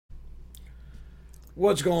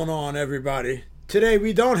What's going on, everybody? Today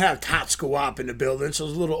we don't have Tots Guwop in the building, so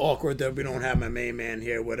it's a little awkward that we don't have my main man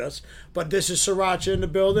here with us. But this is Sriracha in the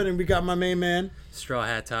building, and we got my main man,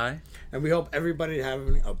 Strawhat Ty. And we hope everybody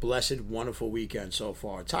having a blessed, wonderful weekend so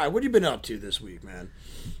far. Ty, what have you been up to this week, man?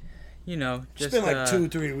 You know, just... It's been like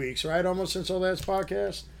 2-3 weeks, right? Almost since our last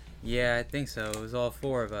podcast? Yeah, I think so. It was all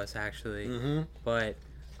four of us, actually. Mm-hmm. But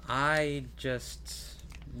I just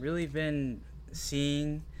really been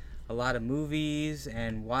seeing a lot of movies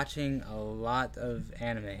and watching a lot of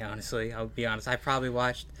anime, honestly. I'll be honest.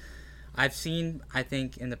 I've seen, I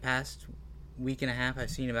think, in the past week and a half, I've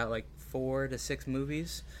seen about like 4 to 6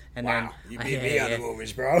 movies. And wow, then, you beat me on the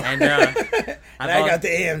movies, bro. And, I got the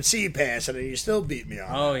AMC pass, and you still beat me on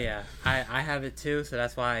Oh, yeah. I have it too, so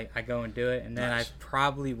that's why I go and do it. And then nice. I've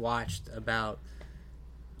probably watched about,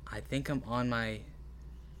 I think I'm on my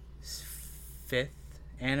 5th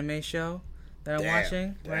anime show that I'm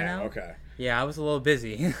watching right now. Okay. Yeah, I was a little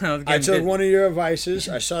busy. I took one of your advices.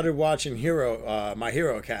 I started watching My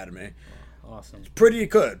Hero Academy. Awesome. Pretty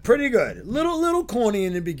good. Little corny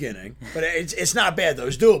in the beginning, but it's not bad though.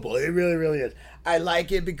 It's doable. It really, really is. I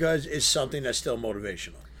like it because it's something that's still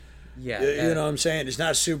motivational. Yeah. You know what I'm saying? It's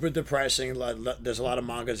not super depressing. There's a lot of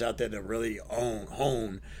mangas out there that really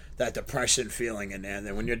hone that depression feeling in there. And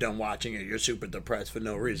then when you're done watching it, you're super depressed for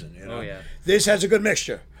no reason. You know? Oh, yeah. This has a good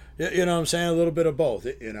mixture. You know what I'm saying? A little bit of both,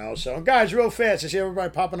 you know. So, guys, real fast, I see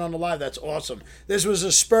everybody popping on the live. That's awesome. This was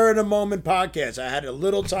a spur-of-the-moment podcast. I had a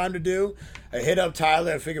little time to do. I hit up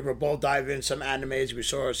Tyler. I figured we'll both dive in some animes. We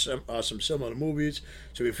saw some similar movies.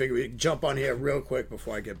 So we figured we'd jump on here real quick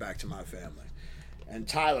before I get back to my family. And,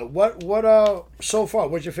 Tyler, what so far,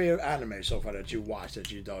 what's your favorite anime so far that you watched,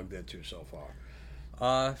 that you dug into so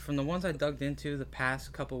far? From the ones I dug into the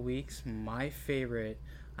past couple weeks, my favorite...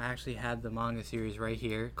 I actually had the manga series right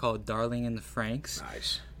here called Darling in the Franxx.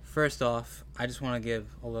 Nice. First off, I just want to give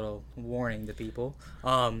a little warning to people.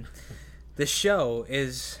 The show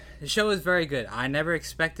is very good. I never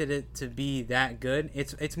expected it to be that good.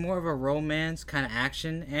 It's more of a romance kind of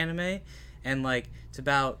action anime, and like it's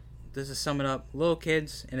about, this is sum it up, little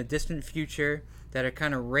kids in a distant future that are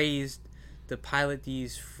kind of raised to pilot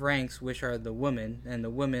these Franxx, which are the women, and the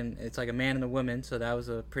women, it's like a man and a woman, so that was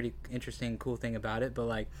a pretty interesting, cool thing about it. But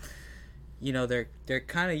like, you know, they're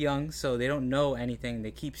kind of young, so they don't know anything.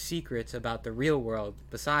 They keep secrets about the real world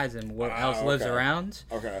besides them, what else lives around.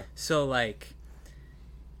 Okay. So like,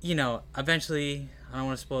 you know, eventually, I don't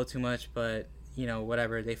want to spoil too much, but you know,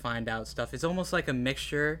 whatever, they find out stuff. It's almost like a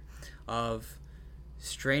mixture of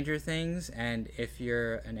Stranger Things, and if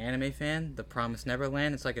you're an anime fan, The Promised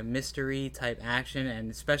Neverland. It's like a mystery type action, and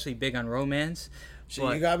especially big on romance.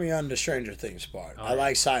 So you got me on the Stranger Things part. I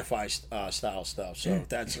like sci-fi style stuff, so if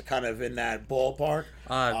that's kind of in that ballpark,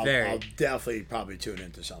 I'll definitely probably tune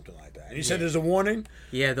into something like that. And you said there's a warning?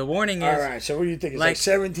 Yeah, the warning is... All right, so what do you think? Is like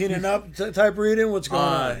 17 and up type reading? What's going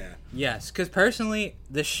on here? Yes, because personally,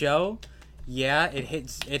 the show, it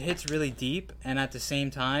hits really deep, and at the same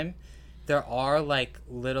time, there are like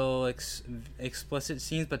little explicit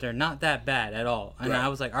scenes, but they're not that bad at all. And I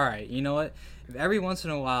was like, all right, you know what? If every once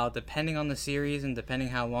in a while, depending on the series and depending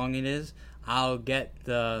how long it is, I'll get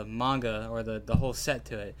the manga or the whole set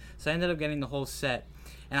to it. So I ended up getting the whole set,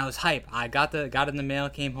 and I was hyped. I got it in the mail,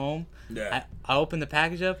 came home. Yeah. I opened the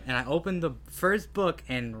package up, and I opened the first book,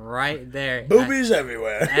 and right there, boobies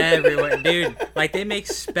everywhere, dude. Like they make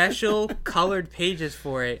special colored pages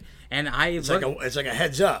for it, and it's like a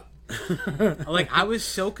heads up. Like I was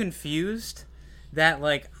so confused that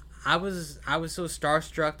like I was so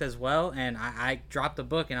starstruck as well, and I dropped the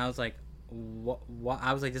book, and I was like, what?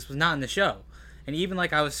 I was like, this was not in the show. And even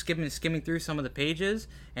like I was skimming through some of the pages,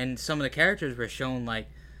 and some of the characters were shown like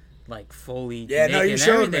fully naked and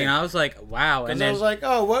everything. And I was like, wow. And then I was like,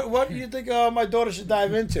 oh, what do you think my daughter should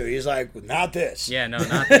dive into? He's like, not this. Yeah, no,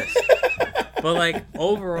 not this. But like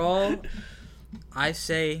overall, I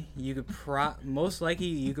say you could most likely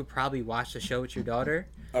you could probably watch the show with your daughter.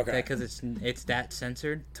 Okay. Because it's that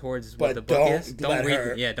censored towards what the book is. Don't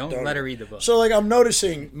let her read the book. So like I'm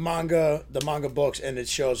noticing the manga books and its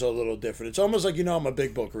shows are a little different. It's almost like, you know, I'm a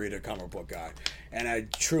big book reader, comic book guy, and I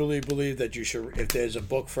truly believe that you should, if there's a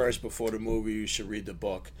book first before the movie, you should read the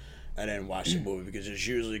book and then watch the movie, because it's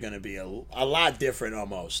usually going to be a lot different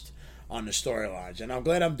almost on the storylines. And I'm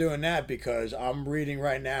glad I'm doing that, because I'm reading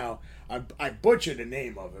right now. I butchered the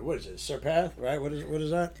name of it. What is it? Serpath, right? What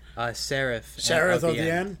is that? Seraph. Seraph of the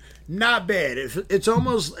End. Not bad. It's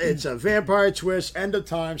a vampire twist, end of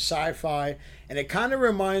time, sci-fi, and it kind of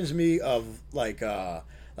reminds me of like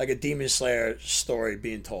like a Demon Slayer story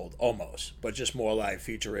being told, almost, but just more like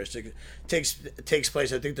futuristic. Takes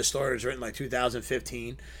place. I think the story was written like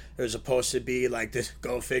 2015. There's supposed to be like this,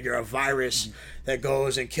 go figure, a virus that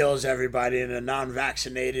goes and kills everybody, and the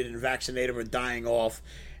non-vaccinated and vaccinated were dying off,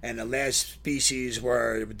 and the last species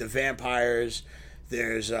were the vampires.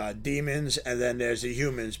 There's demons, and then there's the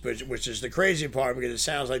humans, which is the crazy part, because it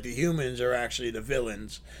sounds like the humans are actually the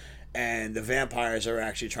villains, and the vampires are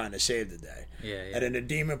actually trying to save the day. Yeah. And then the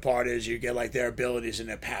demon part is you get like their abilities and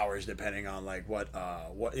their powers depending on like what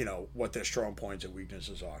their strong points and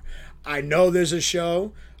weaknesses are. I know there's a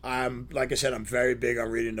show. Like I said, I'm very big on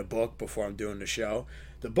reading the book before I'm doing the show.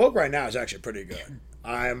 The book right now is actually pretty good.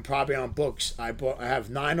 I'm probably on books. I have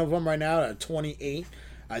 9 of them right now. I have 28.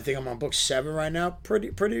 I think I'm on book 7 right now.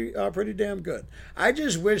 Pretty damn good. I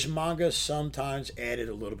just wish manga sometimes added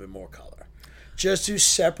a little bit more color, just to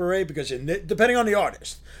separate, because depending on the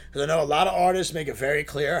artist, because I know a lot of artists make it very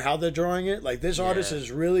clear how they're drawing it. Like this artist is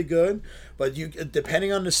really good, but you,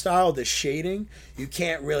 depending on the style, the shading, you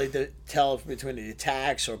can't really tell between the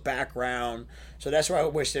attacks or background. So that's why I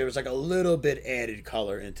wish there was like a little bit added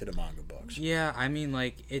color into the manga books. Yeah, I mean,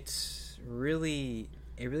 like it really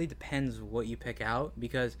depends what you pick out,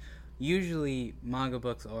 because usually manga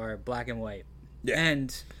books are black and white. Yeah.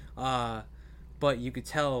 And but you could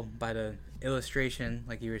tell by the illustration,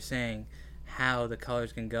 like you were saying, how the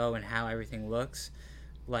colors can go and how everything looks.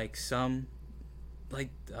 Like some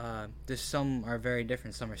are very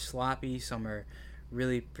different. Some are sloppy, some are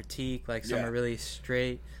really petite, like some are really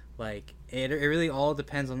straight. Like it really all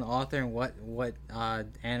depends on the author and what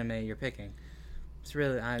anime you're picking. It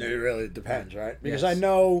really depends, right? Because yes. I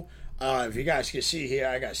know, if you guys can see here,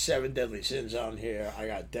 I got 7 Deadly Sins on here. I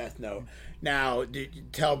got Death Note. Now, you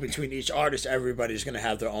tell between each artist, everybody's going to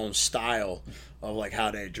have their own style of like how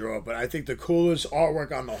they draw. But I think the coolest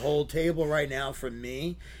artwork on the whole table right now for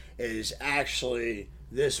me is actually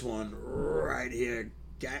this one right here.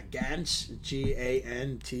 Gantz,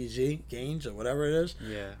 Gantz, Gaines, or whatever it is.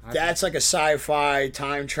 Yeah. That's like a sci-fi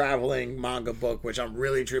time-traveling manga book, which I'm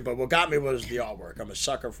really intrigued. But what got me was the artwork. I'm a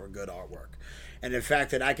sucker for good artwork. And the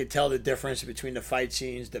fact that I could tell the difference between the fight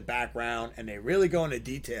scenes, the background, and they really go into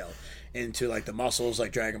detail into like the muscles,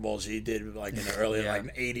 like Dragon Ball Z did, like in the early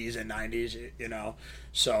like 80s and 90s, you know.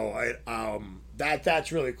 So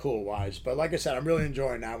that's really cool, Wise. But like I said, I'm really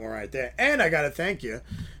enjoying that one right there. And I got to thank you,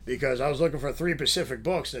 because I was looking for 3 Pacific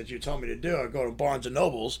books that you told me to do. I go to Barnes and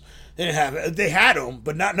Nobles. They had them,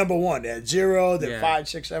 but not number 1. They had 0, then 5,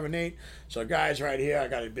 6, 7, 8. So guys, right here, I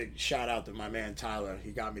got a big shout out to my man Tyler.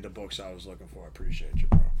 He got me the books I was looking for. I appreciate you,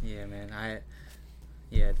 bro. Yeah, man. I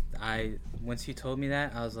once you told me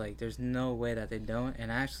that, I was like, "There's no way that they don't."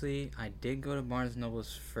 And actually, I did go to Barnes and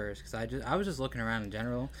Nobles first, because I was just looking around in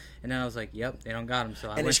general, and then I was like, "Yep, they don't got them." So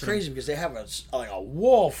I went. And it's crazy because they have a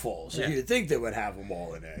wall full, so you'd think they would have them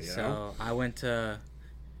all in there. You know? So I went to,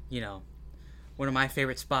 one of my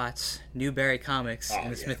favorite spots, Newberry Comics in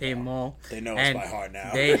the Smith Haven Mall. They know us by heart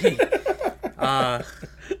now.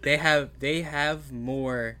 They have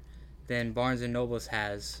more than Barnes and Nobles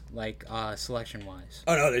has, like selection wise.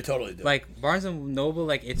 Oh no, they totally do. Like Barnes and Noble,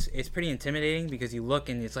 like it's pretty intimidating because you look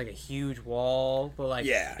and it's like a huge wall, but like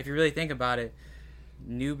if you really think about it,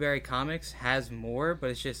 Newberry Comics has more, but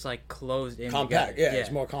it's just like closed in. Compact, it's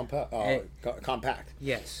more compact. Compact.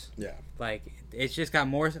 Yes. Yeah. Like it's just got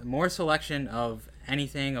more selection of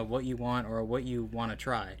anything of what you want or what you want to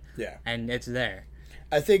try. Yeah. And it's there.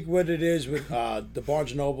 I think what it is with the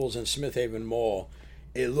Barnes and Nobles and Smith Haven Mall,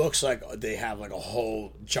 it looks like they have like a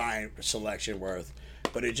whole giant selection worth,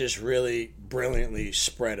 but it just really brilliantly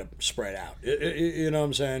spread out. You know what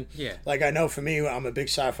I'm saying? Yeah. Like I know for me, I'm a big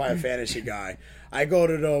sci-fi fantasy guy. I go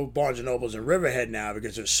to the Barnes and Nobles in Riverhead now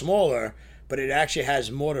because it's smaller, but it actually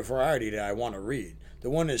has more the variety that I want to read. The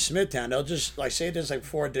one in Smithtown, they'll just like say there's like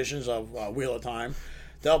 4 editions of Wheel of Time.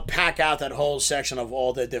 They'll pack out that whole section of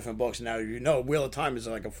all their different books. Now, Wheel of Time is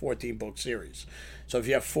like a 14-book series. So if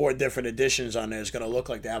you have 4 different editions on there, it's going to look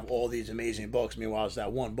like they have all these amazing books. Meanwhile, it's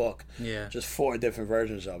that one book. Yeah. Just 4 different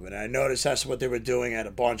versions of it. And I noticed that's what they were doing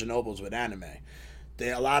at Barnes & Nobles with anime.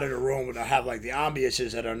 A lot of the room will have like the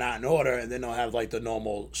ambiances that are not in order, and then they'll have like the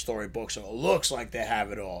normal story books. So it looks like they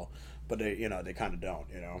have it all, but they kind of don't,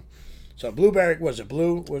 So Blueberry, was it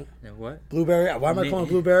Blue? What? Blueberry? Why am I calling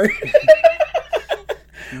Blueberry?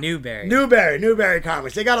 Newberry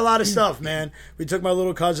Comics. They got a lot of stuff, man. We took my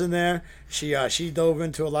little cousin there. She dove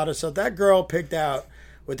into a lot of stuff. That girl picked out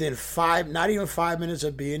within not even 5 minutes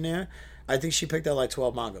of being there. I think she picked out like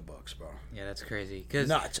 12 manga books, bro. Yeah, that's crazy.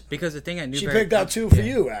 Nuts. Because the thing at She Newberry... picked out 2 for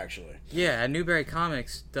you, actually. Yeah, at Newberry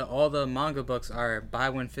Comics, all the manga books are buy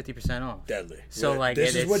one 50% off. Deadly. So, like...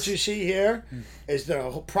 This is what you see here is the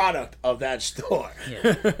whole product of that store.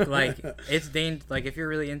 Yeah. Like, it's like, if you're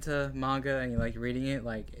really into manga and you like reading it,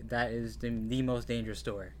 like, that is the most dangerous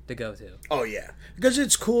store to go to. Oh, yeah. Because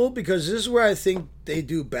it's cool, because this is where I think they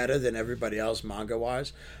do better than everybody else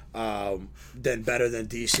manga-wise. Better than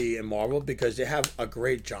DC and Marvel, because they have a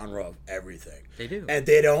great genre of everything. They do. And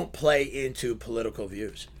they don't play into political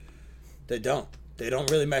views. They don't. They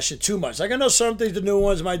don't really mesh it too much. Like, I know some things the new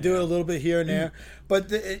ones might do it a little bit here and there, but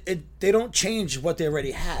they don't change what they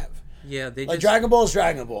already have. Yeah, they like just... Dragon Ball is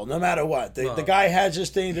Dragon Ball, no matter what. The guy has this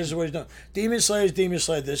thing, this is what he's doing. Demon Slayer is Demon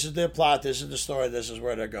Slayer, this is their plot, this is the story, this is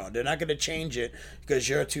where they're going. They're not going to change it because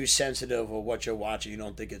you're too sensitive of what you're watching, you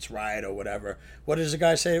don't think it's right or whatever. What does the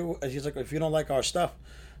guy say? He's like, if you don't like our stuff,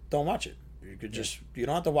 don't watch it. You could just, you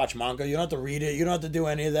don't have to watch manga, you don't have to read it, you don't have to do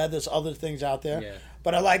any of that. There's other things out there. Yeah.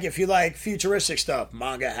 But if you like futuristic stuff,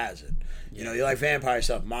 manga has it. You know, you like vampire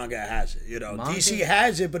stuff, manga has it. You know, DC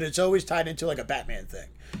has it, but it's always tied into like a Batman thing.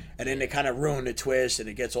 And then they kind of ruin the twist, and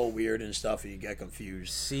it gets all weird and stuff, and you get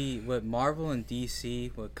confused. See, with Marvel and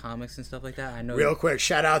DC, with comics and stuff like that, I know... Real quick,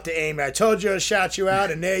 shout out to Amy. I told you I'd shout you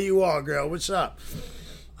out, and there you are, girl. What's up?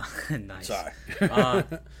 Nice. Sorry.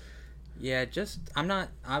 Yeah, I'm not...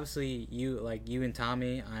 Obviously, you and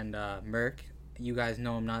Tommy and Merc, you guys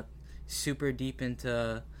know I'm not super deep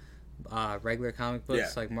into regular comic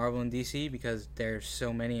books like Marvel and DC, because there's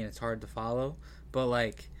so many and it's hard to follow. But,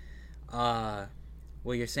 like...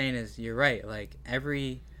 what you're saying is you're right. Like,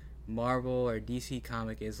 every Marvel or DC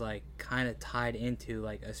comic is like kind of tied into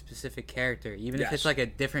like a specific character, even if it's like a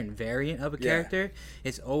different variant of a character.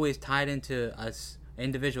 It's always tied into a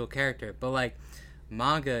individual character. But like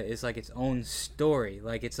manga is like its own story,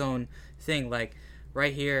 like its own thing. Like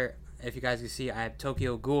right here, if you guys can see, I have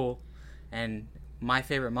Tokyo Ghoul, and my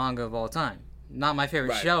favorite manga of all time. Not my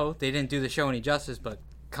favorite show. They didn't do the show any justice, but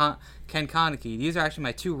Ken Kaneki. These are actually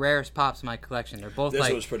my 2 rarest pops in my collection. They're both this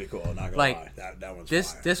was pretty cool. Not gonna lie, that one's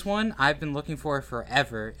fire. This one I've been looking for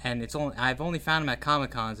forever, and I've only found them at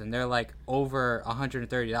Comic Cons, and they're like over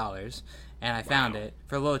 $130, and I found it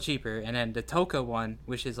for a little cheaper. And then the Toka one,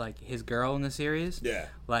 which is like his girl in the series,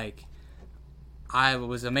 like I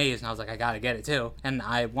was amazed, and I was like, I gotta get it too. And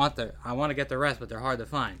I want to get the rest, but they're hard to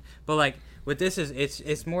find. But like with this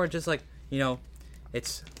it's more just like, you know.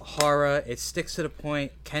 It's horror. It sticks to the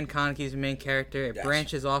point. Ken Kaneki's the main character. It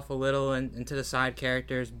branches off a little into the side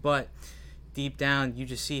characters, but deep down, you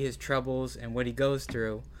just see his troubles and what he goes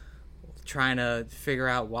through, trying to figure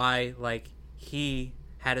out why, like, he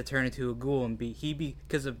had to turn into a ghoul and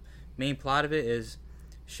because the main plot of it is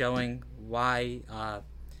showing why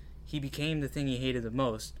he became the thing he hated the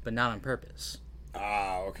most, but not on purpose.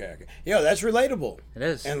 Ah, okay. Yo, that's relatable. It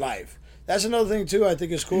is in life. That's another thing too. I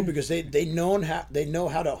think is cool because they know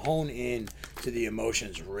how to hone in to the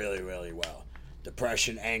emotions really, really well.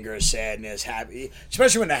 Depression, anger, sadness, happy.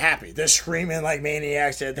 Especially when they're happy, they're screaming like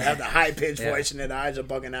maniacs. They have the high pitched voice and their eyes are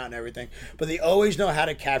bugging out and everything. But they always know how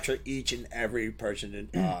to capture each and every person's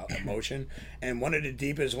emotion. And one of the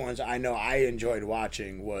deepest ones I know I enjoyed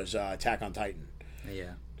watching was Attack on Titan.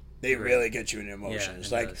 Yeah. They really get you in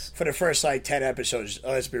emotions. Like for the first 10 episodes,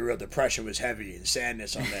 let's be real, depression was heavy and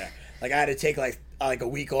sadness on there. Like I had to take like a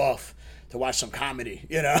week off to watch some comedy,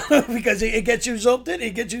 you know, because it gets you zooped in,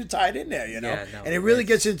 it gets you tied in there, you know, and it really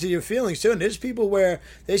gets into your feelings too. And there's people where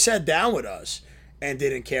they sat down with us and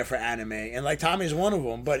didn't care for anime, and like Tommy's one of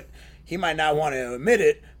them, but he might not want to admit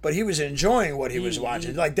it, but he was enjoying what he was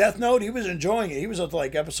watching. Like Death Note, he was enjoying it. He was up to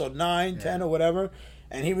like episode 9, 10 or whatever.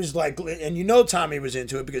 And he was like, and you know Tommy was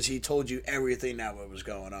into it because he told you everything that was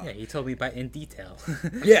going on. Yeah, he told me in detail.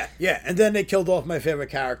 yeah. And then they killed off my favorite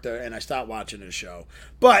character, and I stopped watching the show.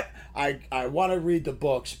 But I want to read the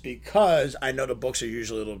books because I know the books are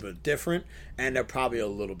usually a little bit different, and they're probably a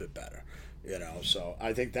little bit better. You know, so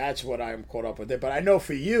I think that's what I'm caught up with it. But I know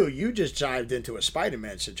for you just dived into a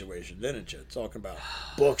Spider-Man situation, didn't you? Talking about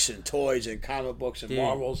books and toys and comic books and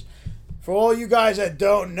Marvels. For all you guys that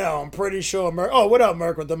don't know, I'm pretty sure Merc... Oh, what up,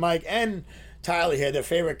 Merc, with the mic? And Tyler here, their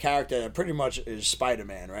favorite character pretty much is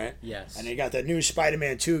Spider-Man, right? Yes. And they got that new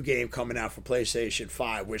Spider-Man 2 game coming out for PlayStation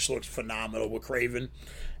 5, which looks phenomenal with Kraven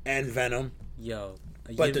and Venom. Yo.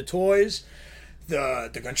 But the toys,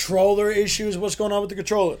 the controller issues, what's going on with the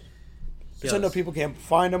controller? Because I know people can't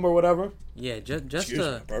find them or whatever. Yeah, just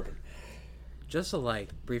to like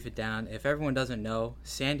brief it down, if everyone doesn't know,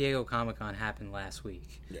 San Diego Comic-Con happened last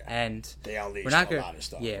week. Yeah. And they unleashed a lot of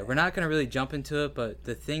stuff. Yeah, right? We're not going to really jump into it, but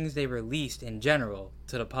the things they released in general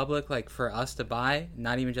to the public, like for us to buy,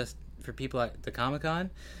 not even just for people at the Comic-Con,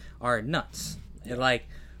 are nuts. And like,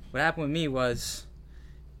 what happened with me was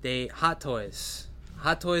Hot Toys.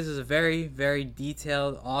 Hot Toys is a very, very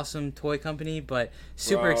detailed, awesome toy company, but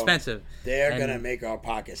super expensive. They're going to make our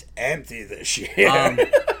pockets empty this year.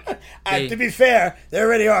 To be fair, they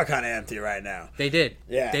already are kind of empty right now. They did.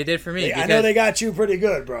 Yeah. They did for me. I know they got you pretty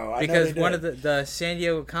good, bro. Because one of the San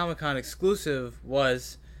Diego Comic-Con exclusive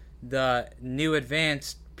was the new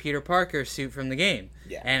advanced Peter Parker suit from the game.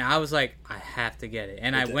 Yeah. And I was like, I have to get it.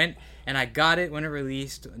 And I went and I got it when it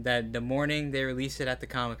released. That the morning they released it at the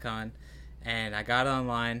Comic-Con. And I got it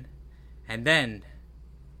online. And then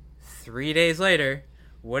 3 days later,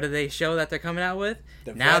 what do they show that they're coming out with?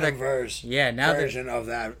 The Venomverse version of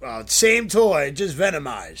that. Same toy, just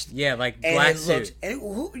Venomized. Yeah, like black suit.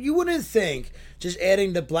 You wouldn't think just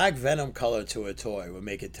adding the black Venom color to a toy would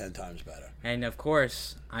make it 10 times better. And of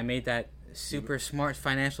course, I made that super smart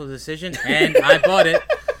financial decision, and I bought it.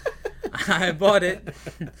 I bought it.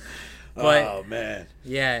 But, oh, man.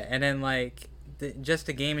 Yeah, and then, like, just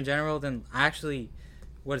the game in general, then actually,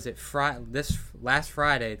 what is it, this last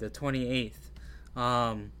Friday, the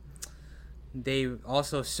 28th, they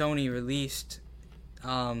also, Sony released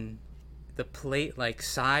the plate, like,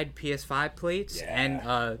 side PS5 plates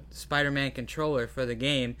and Spider-Man controller for the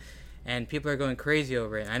game. And people are going crazy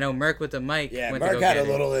over it. I know Merc with the mic. Yeah, Merc had a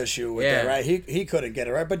little issue with that, right? He couldn't get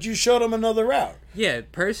it right, but you showed him another route. Yeah,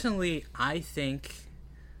 personally, I think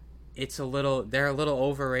they're a little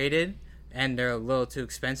overrated, and they're a little too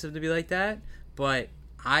expensive to be like that. But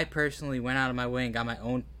I personally went out of my way and got my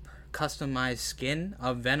own customized skin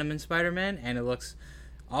of Venom and Spider-Man, and it looks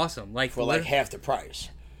awesome. Like for like half the price.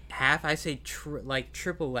 Half, I say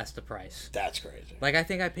triple less the price. That's crazy. Like, I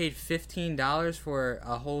think I paid $15 for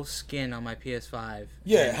a whole skin on my PS5.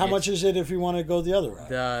 Yeah, how much is it if you want to go the other route?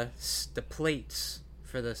 The plates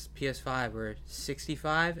for the PS5 were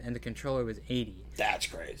 $65 and the controller was $80. That's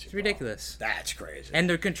crazy. It's ridiculous. That's crazy. And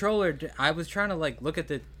the controller, I was trying to like look at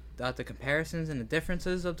the comparisons and the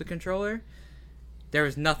differences of the controller. There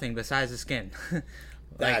was nothing besides the skin.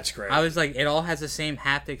 Like, that's great. I was like, it all has the same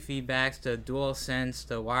haptic feedbacks, the DualSense,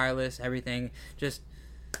 the wireless, everything.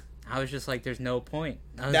 I was just like, there's no point.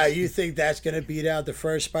 Now, you think that's going to beat out the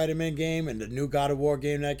first Spider-Man game and the new God of War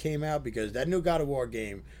game that came out? Because that new God of War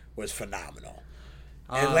game was phenomenal.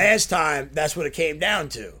 And last time, that's what it came down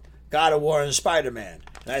to. God of War and Spider-Man.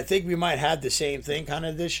 And I think we might have the same thing kind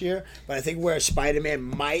of this year. But I think where Spider-Man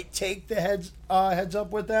might take the heads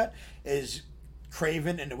up with that is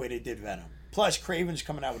Craven and the way they did Venom. Plus, Craven's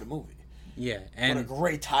coming out with a movie. Yeah, and what a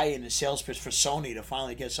great tie-in and sales pitch for Sony to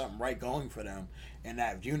finally get something right going for them in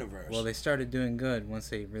that universe. Well, they started doing good once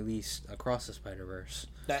they released Across the Spider-Verse.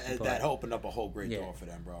 That opened up a whole great door for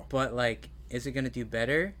them, bro. But, like, is it going to do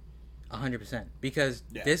better? 100%. Because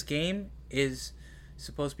this game is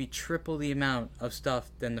supposed to be triple the amount of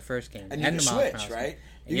stuff than the first game. And you can switch, right?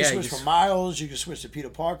 You can switch from Miles, you can switch to Peter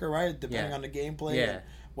Parker, right? Depending on the gameplay. Yeah.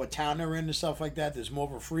 What town they're in and stuff like that. There's more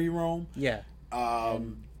of a free roam. Yeah.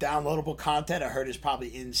 Downloadable content I heard is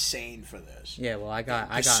probably insane for this. Yeah, well, I got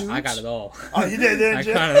it all. Oh, you did, didn't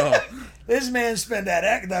you? I got it all. This man spent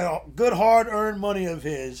that good hard-earned money of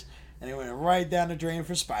his, and he went right down the drain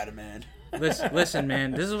for Spider-Man. Listen,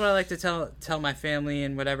 man, this is what I like to tell my family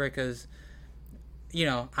and whatever, because, you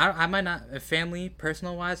know, I might not, family,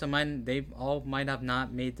 personal-wise, they all might have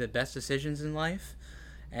not made the best decisions in life.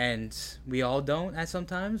 And we all don't at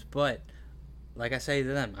sometimes, but like I say to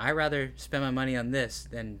them, I'd rather spend my money on this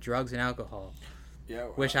than drugs and alcohol,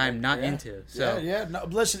 which I'm not into. So No,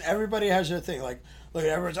 listen, everybody has their thing. Like, look,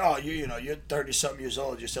 everyone's, you're 30-something years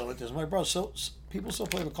old, you're still like this. I'm like, bro, people still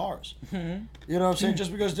play with cars. Mm-hmm. You know what I'm saying?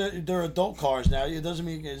 Just because they're adult cars now, it doesn't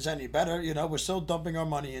mean it's any better. You know, we're still dumping our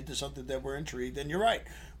money into something that we're intrigued. And you're right.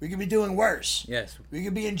 We could be doing worse. Yes. We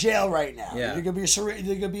could be in jail right now. Yeah. There could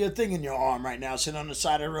be a thing in your arm right now, sitting on the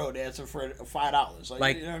side of the road asking for $5.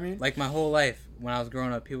 Like, you know what I mean? Like my whole life, when I was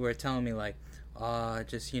growing up, people were telling me, like,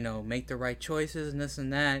 just, make the right choices and this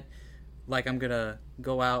and that. Like, I'm going to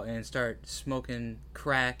go out and start smoking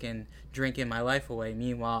crack and drinking my life away.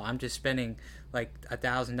 Meanwhile, I'm just spending like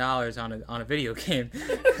 $1,000 on a video game.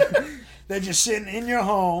 They're just sitting in your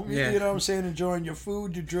home, you know what I'm saying, enjoying your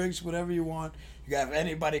food, your drinks, whatever you want. You have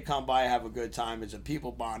anybody come by, have a good time. It's a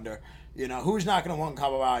people bonder. You know, who's not going to want to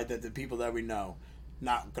come by that the people that we know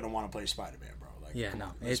not going to want to play Spider-Man, bro? Like,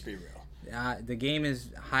 let's be real. The game is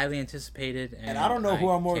highly anticipated. And I don't know who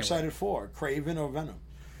I'm more excited for, Craven or Venom.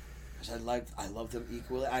 Because I love them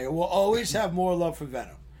equally. I will always have more love for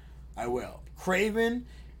Venom. I will. Craven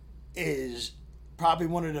is probably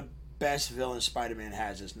one of the best villains Spider-Man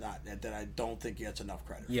has. Is not that I don't think he gets enough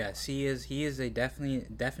credit. Yes, he is. He is a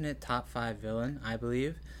definite top 5 villain, I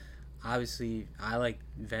believe. obviously, I like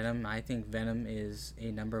Venom. I think Venom is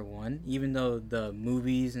a number one, even though the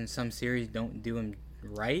movies and some series don't do him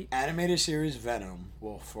right. Animated series Venom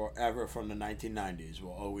will forever, from the 1990s,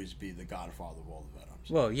 will always be the godfather of all the Venoms.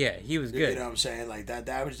 Well, yeah, he was good. You know what I'm saying? Like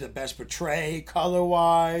that was the best portray,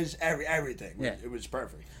 color-wise, everything. Yeah. It was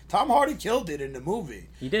perfect. Tom Hardy killed it in the movie.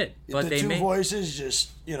 He did. But the two voices,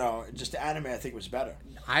 just the anime, I think, was better.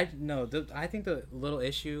 I think the little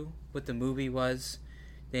issue with the movie was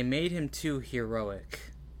they made him too heroic.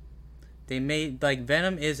 They made, like,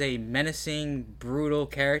 Venom is a menacing, brutal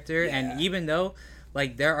character, and even though,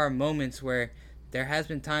 like, there are moments where there has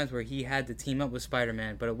been times where he had to team up with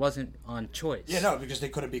Spider-Man, but it wasn't on choice. Yeah, no, because they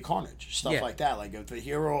couldn't be Carnage. Stuff like that. Like, if the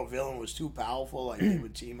hero or villain was too powerful, like, they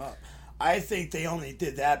would team up. I think they only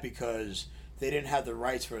did that because they didn't have the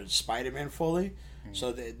rights for Spider-Man fully.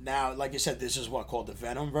 So now, like I said, this is called the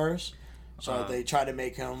Venomverse. So they try to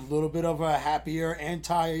make him a little bit of a happier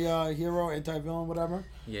anti-hero, anti-villain, whatever.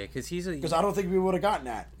 Yeah, because I don't think we would have gotten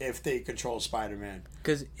that if they controlled Spider-Man.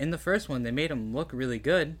 Because in the first one, they made him look really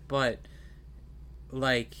good, but,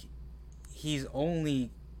 like, he's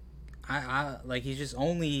only... he's just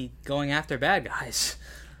only going after bad guys.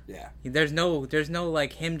 Yeah. There's no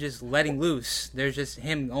like him just letting loose. There's just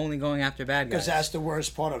him only going after bad guys. Because that's the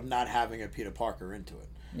worst part of not having a Peter Parker into it.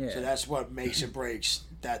 Yeah. So that's what makes and breaks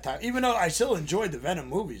that time. Even though I still enjoyed the Venom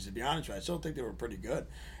movies, to be honest with you, I still think they were pretty good.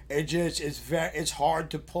 It's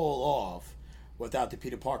hard to pull off without the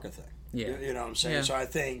Peter Parker thing. Yeah. You know what I'm saying? Yeah. So I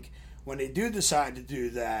think when they do decide to do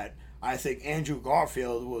that, I think Andrew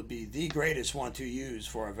Garfield would be the greatest one to use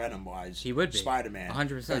for a Venom-wise. He would be. Spider-Man.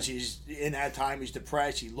 100%. Because he's, in that time, he's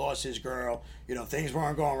depressed. He lost his girl. Things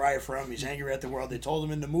weren't going right for him. He's angry at the world. They told him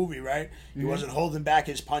in the movie, right? He wasn't holding back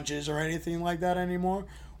his punches or anything like that anymore.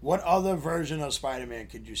 What other version of Spider-Man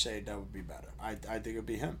could you say that would be better? I think it would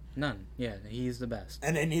be him. None. Yeah, he's the best.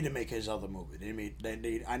 And they need to make his other movie. I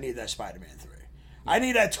need that Spider-Man 3. I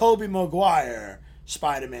need that Tobey Maguire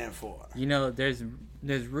Spider-Man 4.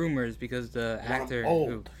 There's rumors because the actor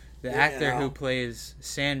who plays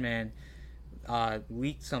Sandman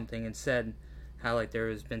leaked something and said how, like, there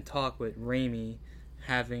has been talk with Raimi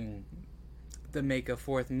having to make a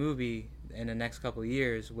fourth movie in the next couple of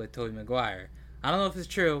years with Tobey Maguire. I don't know if it's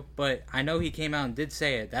true, but I know he came out and did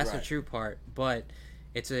say it. That's the true part. But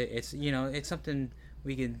it's something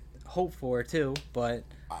we can hope for too. But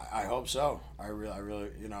I hope so. I really,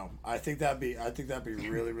 I think that'd be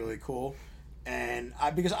really, really cool. And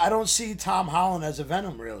because I don't see Tom Holland as a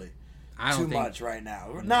Venom really too much right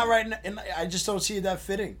now. Not right now, and I just don't see that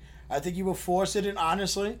fitting. I think you will force it, and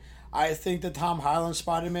honestly, I think the Tom Holland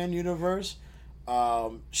Spider-Man universe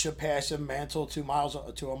should pass a mantle to Miles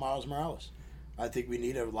Morales. I think we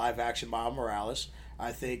need a live-action Miles Morales.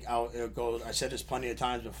 I think I said this plenty of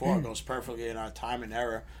times before. It goes perfectly in our time and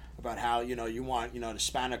era about how you want the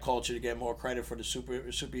Hispanic culture to get more credit for the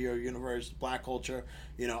superhero universe, black culture,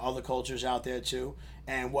 other cultures out there too.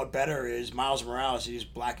 And what better is Miles Morales? He's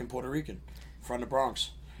black and Puerto Rican, from the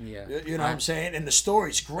Bronx. Yeah, you know what I'm saying. And the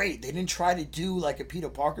story's great. They didn't try to do like a Peter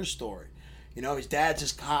Parker story. His dad's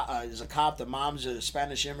is a cop. The mom's a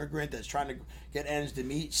Spanish immigrant that's trying to get ends to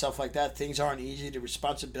meet, stuff like that. Things aren't easy. The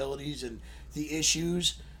responsibilities and the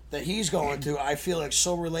issues that he's going through, I feel like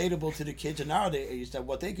so relatable to the kids of nowadays that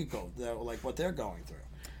what they could go, like what they're going through.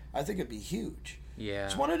 I think it'd be huge. Yeah,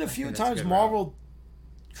 it's one of the few times Marvel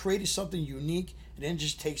created something unique and then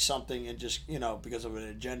just take something and just because of an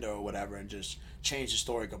agenda or whatever and just change the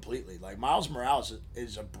story completely. Like Miles Morales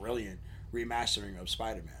is a brilliant remastering of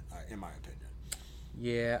Spider-Man, in my opinion.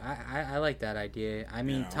 Yeah, I like that idea. I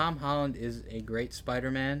mean, Tom Holland is a great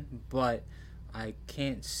Spider-Man, but I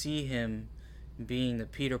can't see him being the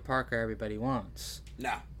Peter Parker everybody wants.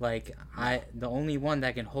 No. The only one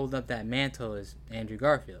that can hold up that mantle is Andrew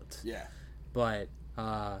Garfield. Yeah. But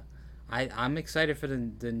I'm excited for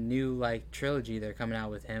the new trilogy they're coming out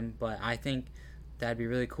with him, but I think that'd be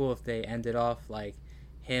really cool if they ended off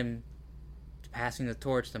him passing the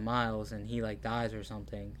torch to Miles and he dies or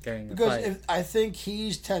something during the fight. Because I think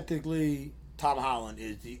he's technically Tom Holland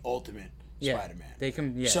is the ultimate Spider-Man. They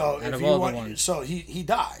can So out of all the ones. So he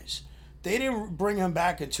dies. They didn't bring him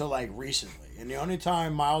back until recently. And the only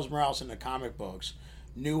time Miles Morales in the comic books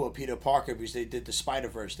knew of Peter Parker because they did the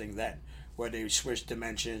Spider-Verse thing then, where they switched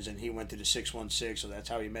dimensions and he went to the 616, so that's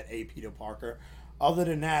how he met Peter Parker. Other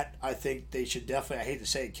than that, I think they should definitely, I hate to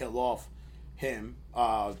say it, kill off him,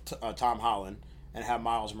 Tom Holland, and have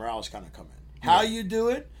Miles Morales kind of come in. How you do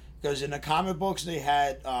it? Because in the comic books they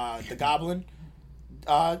had the Goblin,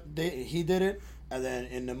 he did it, and then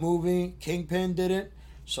in the movie Kingpin did it.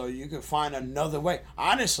 So you could find another way.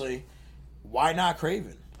 Honestly, why not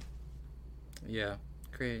Kraven? Yeah,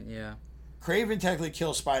 Yeah. Kraven technically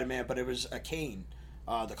killed Spider-Man, but it was a Kane,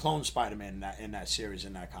 the clone Spider-Man in that series,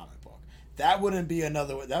 in that comic book. That wouldn't be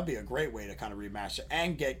that'd be a great way to kind of remaster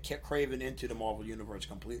and get Kraven into the Marvel Universe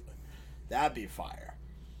completely. That'd be fire.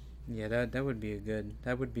 Yeah, that would be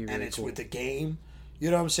that would be really And it's cool. with the game. You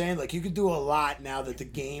know what I'm saying? Like, you could do a lot now that the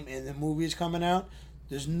game and the movie is coming out.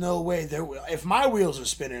 There's no way if my wheels are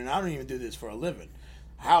spinning, and I don't even do this for a living,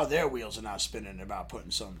 how their wheels are not spinning about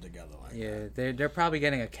putting something together like that. Yeah, they're probably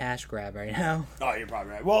getting a cash grab right now. Oh, you're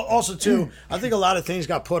probably right. Well, also, too, I think a lot of things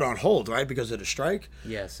got put on hold, right, because of the strike?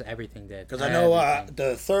 Yes, everything did. Because I know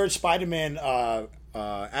the third Spider-Man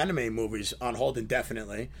anime movie's on hold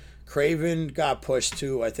indefinitely. Kraven got pushed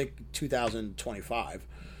to, I think, 2025.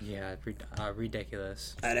 Yeah,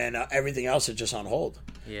 ridiculous. And then everything else is just on hold.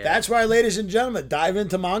 Yeah. That's why, ladies and gentlemen, dive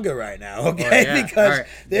into manga right now, okay? Oh, yeah. Because right.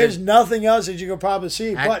 there's nothing else that you can probably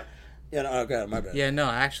see. But, okay, my bad. Yeah, no,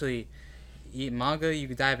 actually, manga you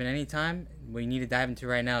can dive in any time. What you need to dive into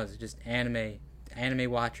right now is just anime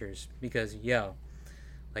watchers. Because,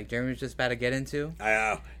 like Jeremy was just about to get into. I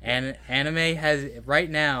know. And anime has, right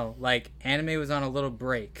now, like, anime was on a little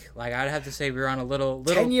break. Like, I'd have to say we were on a little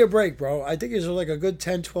 10-year break, bro. I think it was like a good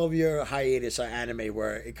 10, 12-year hiatus on anime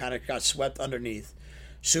where it kind of got swept underneath.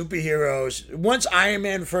 Superheroes. Once Iron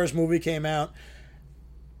Man first movie came out,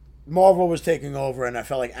 Marvel was taking over, and I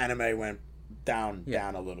felt like anime went down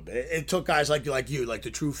a little bit. It took guys like you, like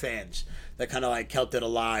the true fans, that kind of like kept it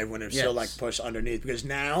alive when it was still like pushed underneath. Because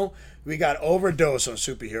now we got overdose on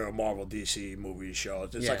superhero Marvel DC movie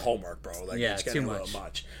shows. It's like homework, bro. Like it's getting a little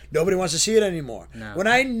much. Nobody wants to see it anymore. No. When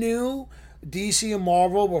I knew DC and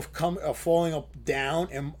Marvel were falling down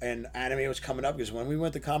and anime was coming up, because when we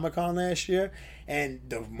went to Comic-Con last year, and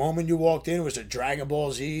the moment you walked in, it was a Dragon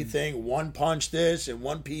Ball Z thing, One Punch this and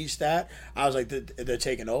One Piece that, I was like, they're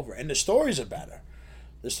taking over. And the stories are better.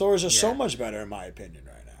 The stories are so much better, in my opinion,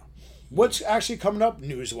 right now. What's actually coming up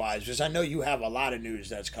news-wise? Because I know you have a lot of news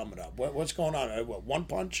that's coming up. What's going on? One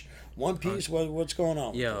Punch? One Piece? What's going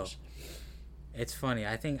on with this? It's funny.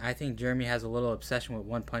 I think Jeremy has a little obsession with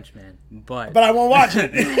One Punch Man, but I won't watch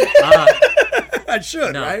it. I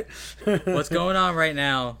should, right? What's going on right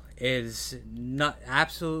now is not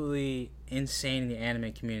absolutely insane in the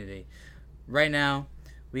anime community. Right now,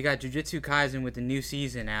 we got Jujutsu Kaisen with the new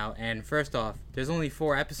season out, and first off, there's only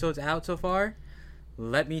 4 episodes out so far.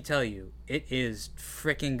 Let me tell you, it is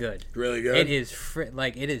freaking good. Really good? It is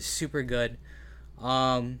it is super good.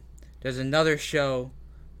 There's another show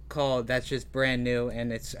that's just brand new,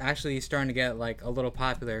 and it's actually starting to get like a little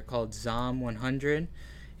popular, called Zom 100.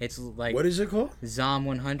 It's like, what is it called? Zom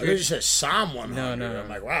 100. I just said Psalm 100. No. I'm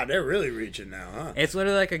like, wow, they're really reaching now, huh? It's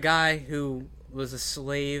literally like a guy who was a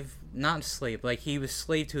slave, not a slave, like he was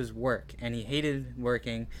slave to his work, and he hated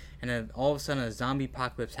working, and then all of a sudden a zombie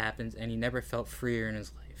apocalypse happens, and he never felt freer in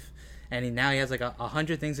his life. And now he has like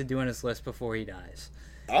 100 things to do on his list before he dies.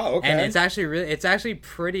 Oh, okay. And it's actually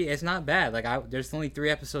pretty. It's not bad. Like there's only 3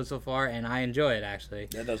 episodes so far, and I enjoy it actually.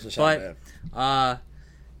 That doesn't sound bad.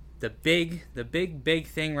 The big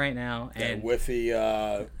thing right now, and Whiffy.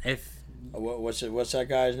 What's that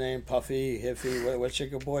guy's name? Puffy, Hiffy. What's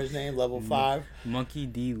your boy's name? Level 5. Monkey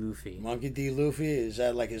D. Luffy. Monkey D. Luffy, is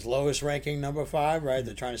that like his lowest ranking number 5? Right?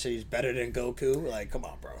 They're trying to say he's better than Goku. Like, come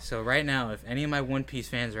on, bro. So right now, if any of my One Piece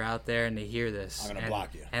fans are out there and they hear this, I'm gonna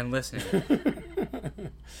block you and listening,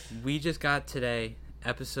 we just got today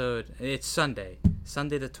episode. It's Sunday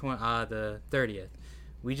the 30th.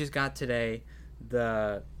 We just got today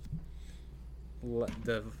the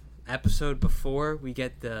episode before we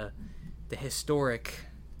get the historic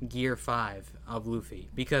Gear 5 of Luffy,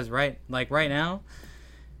 because right now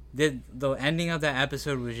the ending of that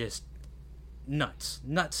episode was just nuts.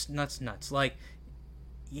 Like,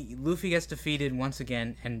 Luffy gets defeated once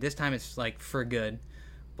again, and this time it's like for good.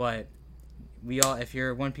 But if you're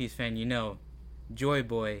a One Piece fan, you know Joy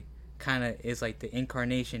Boy kind of is like the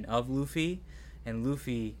incarnation of Luffy, and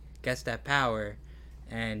Luffy gets that power.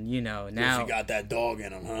 And, now... Luffy got that dog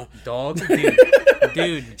in him, huh? Dog?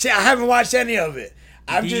 Dude. See, I haven't watched any of it.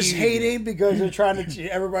 I'm just hating because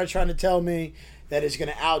everybody's trying to tell me that it's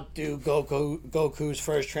going to outdo Goku's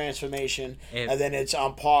first transformation, and then it's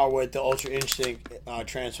on par with the Ultra Instinct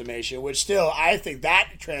transformation, which still, I think that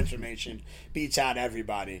transformation beats out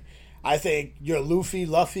everybody. I think your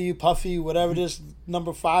Luffy, Puffy, whatever this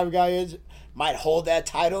number 5 guy is, might hold that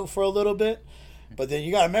title for a little bit. But then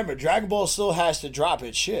you got to remember, Dragon Ball still has to drop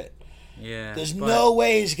its shit. Yeah. There's no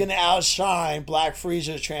way he's going to outshine Black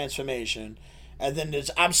Frieza's transformation. And then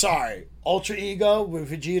I'm sorry, Ultra Ego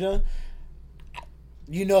with Vegeta,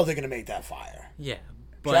 you know they're going to make that fire. Yeah.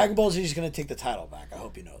 But Dragon Ball Z is going to take the title back. I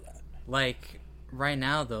hope you know that. Like, right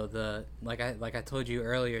now though, the like I told you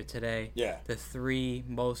earlier today, the 3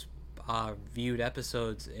 most viewed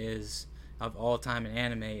episodes is of all time in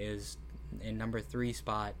anime is in number 3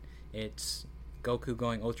 spot. It's Goku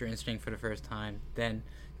going Ultra Instinct for the first time. Then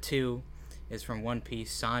 2 is from One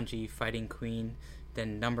Piece, Sanji fighting Queen.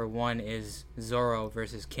 Then number 1 is Zoro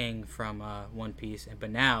versus King from One Piece. But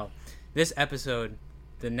now, this episode,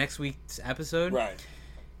 the next week's episode,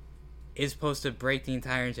 is supposed to break the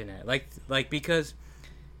entire internet. Like because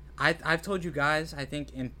I've told you guys, I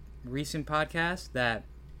think in recent podcasts, that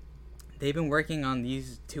they've been working on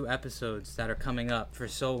these 2 episodes that are coming up for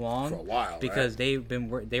so long. For a while, because they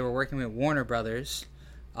were working with Warner Brothers,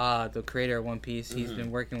 the creator of One Piece. He's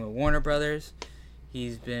been working with Warner Brothers.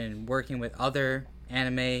 He's been working with other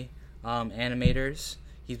anime animators.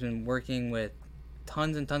 He's been working with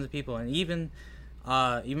tons and tons of people, and even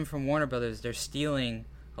from Warner Brothers, they're stealing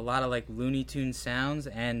a lot of like Looney Tunes sounds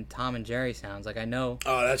and Tom and Jerry sounds. Like I know.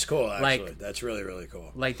 Oh, that's cool. Actually, that's really really cool.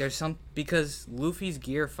 Like there's some because Luffy's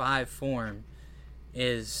Gear 5 form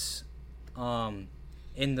is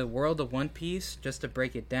in the world of One Piece. Just to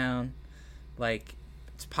break it down, like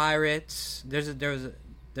it's pirates.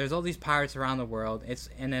 There's all these pirates around the world.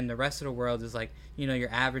 And then the rest of the world is like, you know, your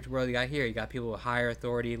average world. You got here. You got people with higher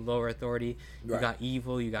authority, lower authority. You got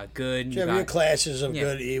evil. You got good. You got your classes of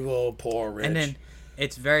good, evil, poor, rich. And then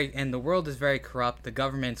and the world is very corrupt. The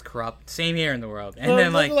government's corrupt. Same here in the world. And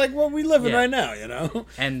then like what we live in right now, you know.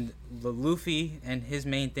 And Luffy and his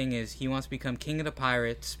main thing is he wants to become king of the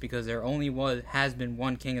pirates because there only has been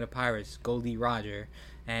one king of the pirates, Goldie Roger,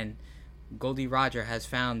 and Goldie Roger has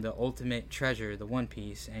found the ultimate treasure, the One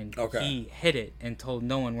Piece, and he hid it and told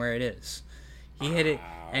no one where it is. He hid it,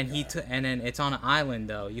 and and then it's on an island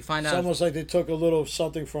though. You find out it's almost like they took a little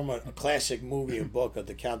something from a classic movie and book of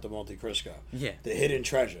the Count of Monte Cristo. Yeah, the hidden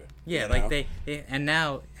treasure. Yeah, like they and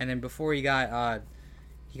then before he got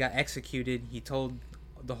executed, he told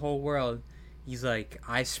the whole world. He's like,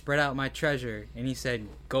 I spread out my treasure, and he said,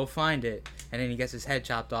 "Go find it." And then he gets his head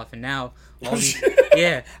chopped off, and now all these,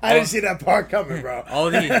 I didn't see that part coming, bro.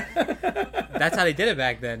 That's how they did it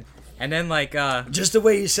back then. And then like just the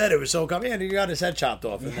way he said it was so coming. And he got his head chopped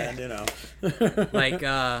off, and then like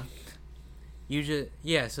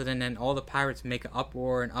So then all the pirates make an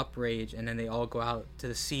uproar and uprage, and then they all go out to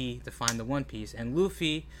the sea to find the One Piece. And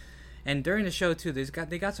Luffy. And during the show too, they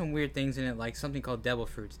got some weird things in it, like something called devil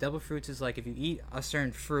fruits. Devil fruits is like if you eat a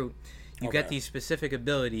certain fruit, you get these specific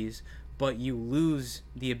abilities, but you lose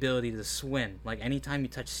the ability to swim. Like anytime you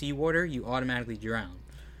touch seawater, you automatically drown.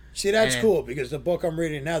 See, that's cool because the book I'm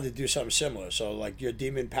reading now, they do something similar. So like your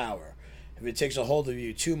demon power, if it takes a hold of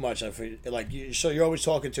you too much, so you're always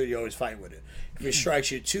talking to it, you're always fighting with it. If it strikes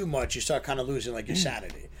you too much, you start kind of losing like your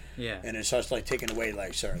sanity. Yeah. And it starts like taking away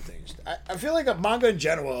like certain things. I feel like a manga in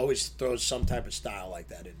general always throws some type of style like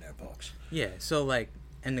that in their books. Yeah, so like,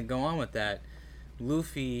 and to go on with that,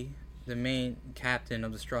 Luffy, the main captain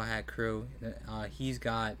of the Straw Hat crew, he's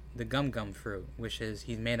got the Gum Gum fruit, which is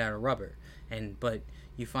he's made out of rubber. But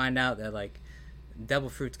you find out that like devil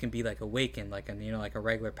fruits can be like awakened, like like a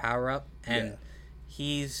regular power up, and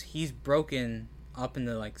he's broken up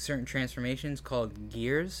into like certain transformations called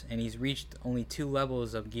gears, and he's reached only 2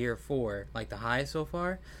 levels of gear 4, like the highest so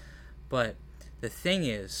far. But the thing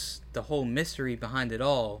is, the whole mystery behind it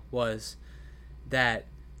all was that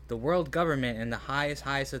the world government and the highest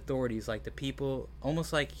authorities, like the people,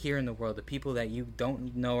 almost like here in the world, the people that you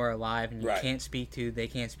don't know are alive and you can't speak to, they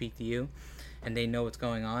can't speak to you, and they know what's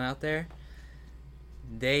going on out there.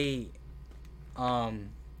 There's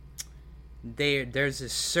a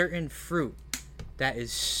certain fruit that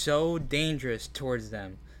is so dangerous towards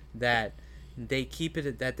them that they keep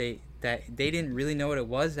it that they didn't really know what it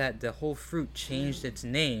was, that the whole fruit changed its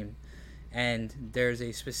name, and there's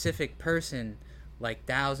a specific person like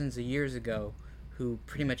thousands of years ago who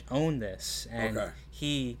pretty much owned this, and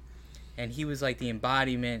he was like the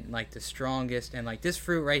embodiment, like the strongest, and like this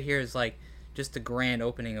fruit right here is like just the grand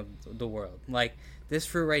opening of the world. Like this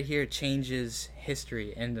fruit right here changes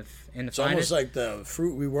history in the it's almost like the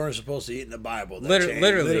fruit we weren't supposed to eat in the Bible.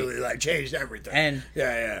 Literally like changed everything. And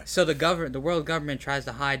so the world government tries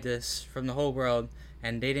to hide this from the whole world,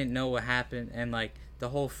 and they didn't know what happened, and like the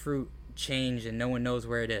whole fruit changed, and no one knows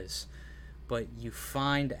where it is. But you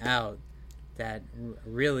find out that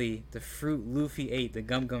really the fruit Luffy ate, the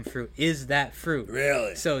Gum Gum fruit, is that fruit.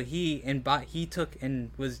 Really? So he took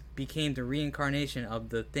and became the reincarnation of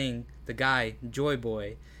the guy Joy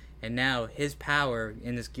Boy, and now his power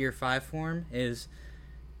in this Gear 5 form is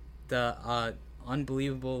the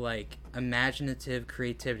unbelievable like imaginative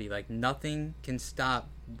creativity. Like nothing can stop.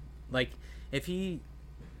 Like if he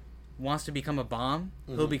wants to become a bomb,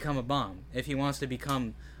 he'll become a bomb. If he wants to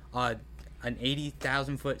become an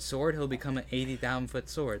 80,000-foot sword, he'll become an 80,000-foot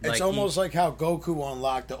sword. It's almost like how Goku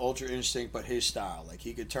unlocked the Ultra Instinct, but his style. Like,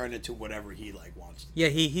 he could turn it to whatever he wants. Yeah,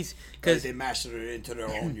 he's because they mastered it into their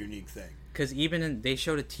own unique thing. Because they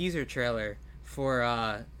showed a teaser trailer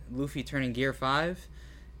for Luffy turning Gear 5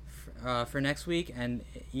 for next week, and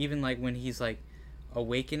even like when he's like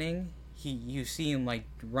awakening, you see him like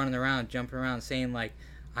running around, jumping around, saying like,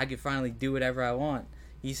 "I can finally do whatever I want."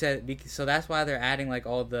 He said, so that's why they're adding like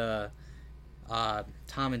all the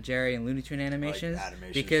Tom and Jerry and Looney Tune animations,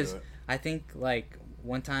 because I think like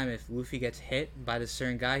one time if Luffy gets hit by this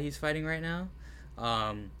certain guy he's fighting right now,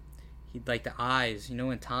 he like the eyes,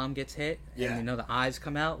 when Tom gets hit and the eyes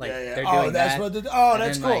come out, like they're doing that's that. What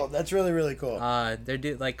that's then, cool. Like, that's really, really cool. They're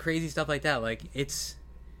do like crazy stuff like that. Like it's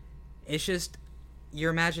just your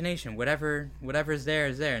imagination. Whatever's there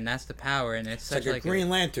is there, and that's the power. And it's such like a Green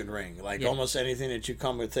Lantern ring. Like almost anything that you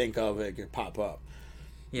come to think of, it could pop up.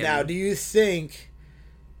 Yeah, now, do you think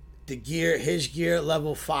his gear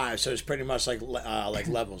level 5? So it's pretty much like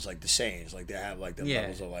levels, like the Saiyans, like they have like the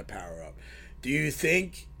levels of like power up. Do you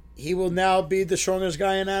think he will now be the strongest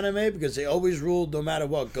guy in anime? Because they always ruled, no matter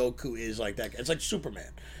what, Goku is like that. It's like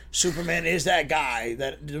Superman. Superman is that guy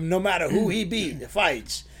that no matter who he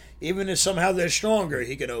fights, even if somehow they're stronger,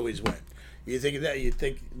 he can always win. You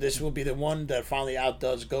think this will be the one that finally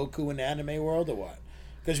outdoes Goku in the anime world, or what?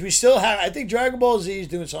 Because we still have, I think Dragon Ball Z is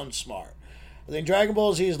doing something smart. I think Dragon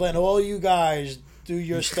Ball Z is letting all you guys do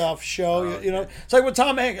your stuff, show, It's like what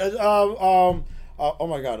Tom Hanks,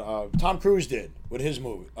 Tom Cruise did with his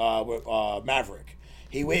movie, with Maverick.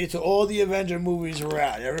 He waited till all the Avenger movies were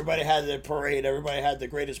out. Everybody had their parade. Everybody had the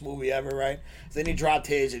greatest movie ever, right? Then he dropped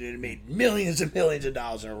his, and it made millions and millions of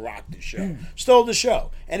dollars and rocked the show. Stole the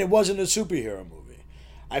show. And it wasn't a superhero movie.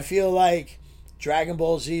 I feel like Dragon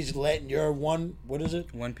Ball Z's letting your One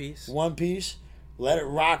Piece. Let it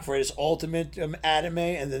rock for its ultimate anime,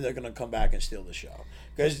 and then they're going to come back and steal the show.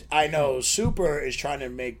 Because I know Super is trying to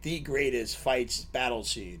make the greatest battle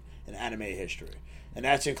scene in anime history. And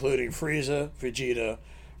that's including Frieza, Vegeta,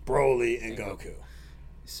 Broly, and Goku.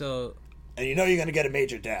 So, and you're going to get a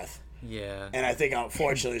major death. Yeah. And I think,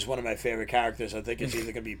 unfortunately, it's one of my favorite characters. I think it's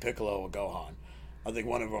either going to be Piccolo or Gohan. I think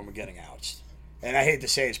one of them are getting ousted. And I hate to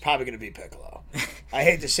say it's probably going to be Piccolo. I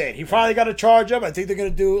hate to say it. He finally got to charge up. I think they're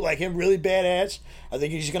going to do like him really badass. I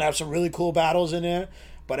think he's going to have some really cool battles in there.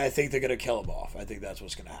 But I think they're going to kill him off. I think that's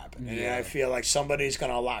what's going to happen. Yeah. And I feel like somebody's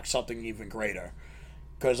going to unlock something even greater.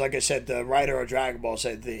 Because, like I said, the writer of Dragon Ball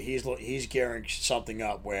said that he's gearing something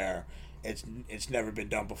up where it's never been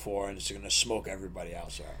done before, and it's going to smoke everybody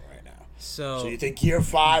else out right now. So you think Gear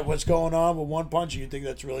 5, what's going on with One Punch? You think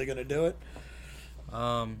that's really going to do it?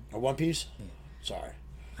 Or One Piece? Yeah. Sorry.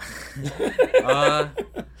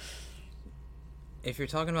 If you're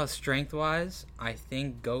talking about strength-wise, I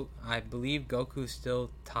believe Goku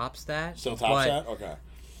still tops that. Still tops that? Okay.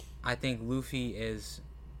 I think Luffy is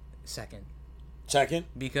second. Second?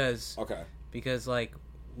 Because like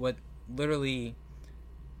what literally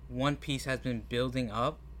One Piece has been building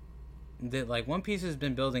up. One Piece has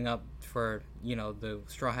been building up for the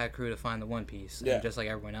Straw Hat crew to find the One Piece, just like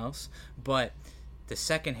everyone else. But the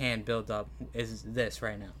second-hand build-up is this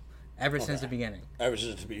right now, since the beginning. Ever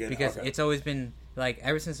since the beginning, because it's always been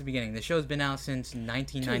ever since the beginning. The show's been out since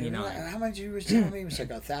 1999. Dude, how much you were telling me? It was like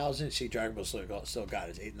 1,000. See, Dragon Ball still got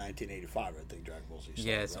it. It's 1985, I think. Dragon Ball Z.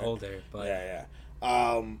 Yeah, it's older, but yeah.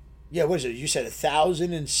 What is it? You said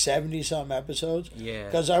 1,070 something episodes. Yeah.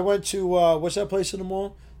 Because I went to what's that place in the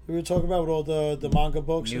mall we were talking about with all the manga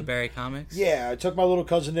books? Newberry Comics. Yeah, I took my little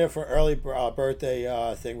cousin there for an early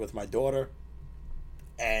birthday thing with my daughter,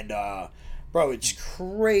 and bro, it's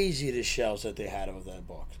crazy the shelves that they had of that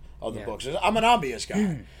book. Of the books. I'm an ambience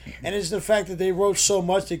guy. And it's the fact that they wrote so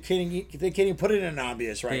much they can't even put it in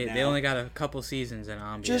ambience now. They only got a couple seasons in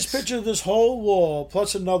ambience. Just picture this whole wall,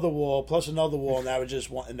 plus another wall, and that was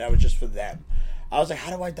just for them. I was like,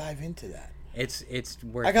 how do I dive into that? It's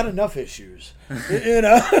worth I got enough issues.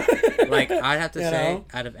 Like, I'd have to say,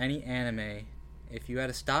 out of any anime, if you had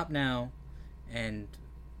to stop now and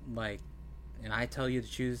I tell you to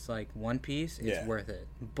choose One Piece, it's worth it.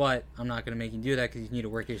 But I'm not going to make you do that because you need to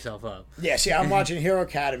work yourself up. Yeah, see, I'm watching Hero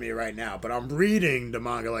Academy right now, but I'm reading the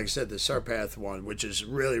manga, like I said, the Surpath one, which is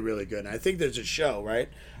really, really good. And I think there's a show, right?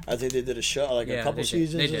 I think they did a show, a couple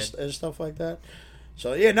seasons and stuff like that.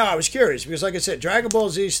 So, I was curious because, like I said, Dragon Ball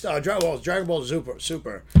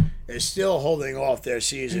Super is still holding off their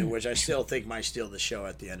season, which I still think might steal the show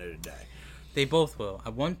at the end of the day. They both will.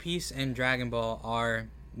 One Piece and Dragon Ball are...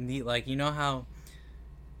 how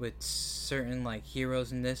with certain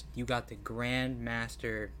heroes in this, you got the Grand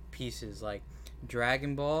Master pieces like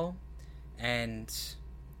Dragon Ball and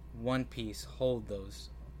One Piece hold those.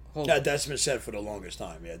 That's been said for the longest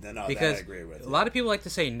time. Yeah, then because that I agree with. A lot of people like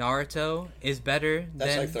to say Naruto is better.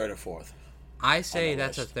 That's like third or fourth. I say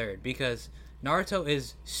that's a third because Naruto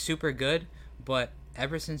is super good, but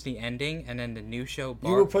ever since the ending and then the new show,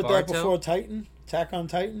 you would put that before Titan, Attack on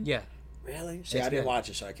Titan. Yeah. Really? See, I didn't watch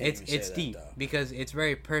it, so I can't even say that. It's deep because it's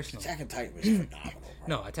very personal. Attack on Titan was phenomenal. Bro.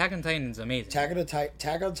 No, Attack on Titan is amazing.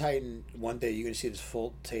 Attack on Titan. One day you're gonna see this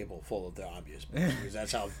full table full of the obvious because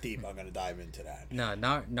that's how deep I'm gonna dive into that. No,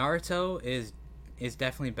 Naruto is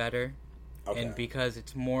definitely better, and because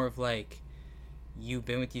it's more of like you've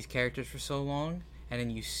been with these characters for so long, and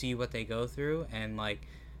then you see what they go through, and like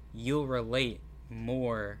you'll relate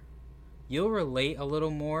more. You'll relate a little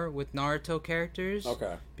more with Naruto characters.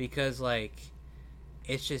 Okay. Because like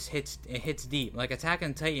it hits deep. Like Attack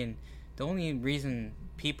on Titan, the only reason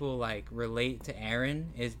people like relate to Eren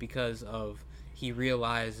is because of he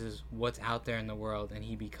realizes what's out there in the world and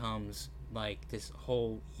he becomes like this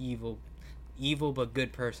whole evil but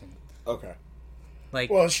good person. Okay. Like,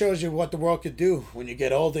 well, it shows you what the world could do when you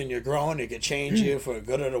get older and you're growing. It could change you for the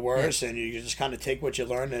good or the worse, and you just kind of take what you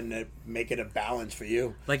learn and make it a balance for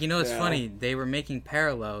you. Like, it's funny. They were making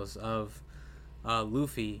parallels of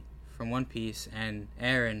Luffy from One Piece and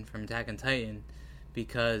Eren from Attack on Titan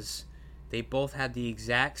because they both had the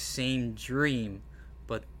exact same dream,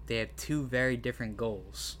 but they have two very different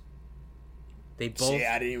goals. They both. See,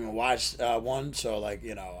 I didn't even watch one, so I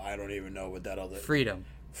don't even know what that other freedom.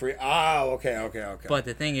 Okay. But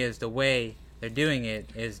the thing is, the way they're doing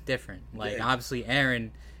it is different. Like, obviously,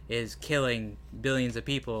 Eren is killing billions of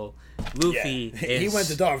people. Luffy is... He went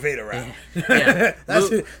the Darth Vader route. Yeah.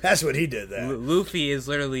 That's what he did there. Luffy is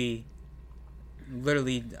literally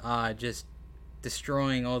just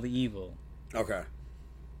destroying all the evil. Okay.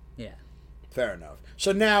 Yeah. Fair enough.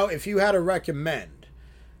 So now, if you had to recommend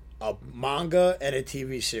a manga and a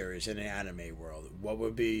TV series in the anime world, what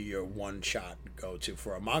would be your one-shot go-to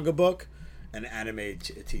for a manga book and an anime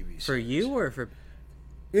TV series? For you or for...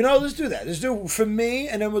 let's do that. Let's do for me,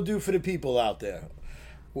 and then we'll do for the people out there.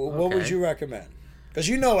 What would you recommend? Because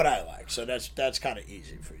you know what I like, so that's kind of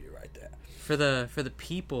easy for you right there. For the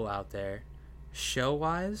people out there,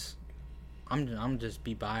 show-wise, I'm just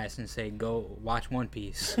be biased and say go watch One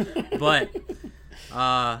Piece. But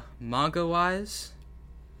manga-wise...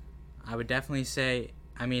 I would definitely say,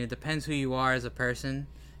 it depends who you are as a person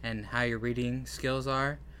and how your reading skills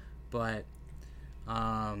are, but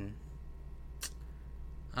I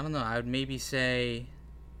don't know, I would maybe say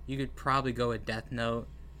you could probably go with Death Note,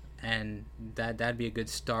 and that'd be a good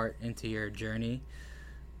start into your journey.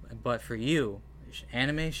 But for you,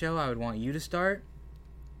 anime show I would want you to start,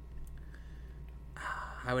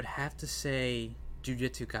 I would have to say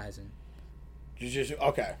Jujutsu Kaisen.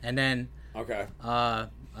 Okay. And then okay.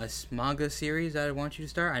 A manga series that I want you to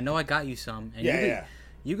start. I know I got you some. And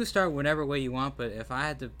you can start whatever way you want, but if I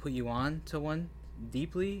had to put you on to one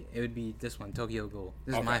deeply, it would be this one, Tokyo Ghoul.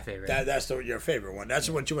 This is my favorite. That's your favorite one. That's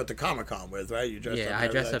what you went to Comic-Con with, right? You dressed up. I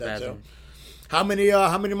dressed up as him. How many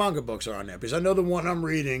manga books are on there? Because I know the one I'm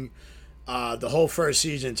reading, the whole first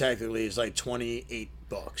season technically is like 28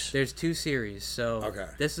 books. There's 2 series, so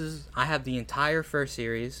I have the entire first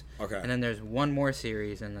series, and then there's one more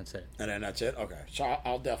series, and that's it. And then that's it? Okay. So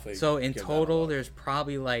I'll definitely... So in total, there's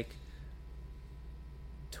probably like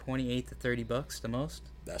 28 to 30 books, the most.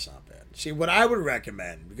 That's not bad. See, what I would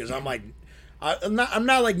recommend, because I'm like... I'm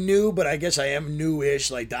not like new, but I guess I am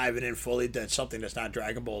newish, like diving in fully to something that's not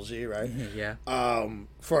Dragon Ball Z, right? Yeah.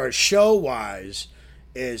 For show-wise,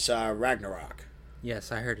 is Ragnarok.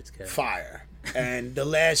 Yes, I heard it's good. Fire. And the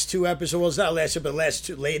last 2 episodes, not last, but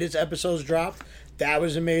the latest episodes dropped. That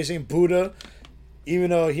was amazing. Buddha,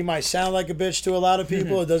 even though he might sound like a bitch to a lot of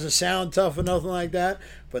people, it doesn't sound tough or nothing like that.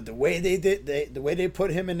 But the way the way they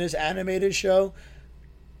put him in this animated show,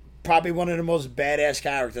 probably one of the most badass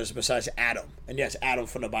characters besides Adam. And yes, Adam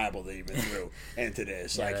from the Bible they even threw into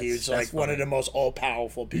this. Yeah, like he was like one of the most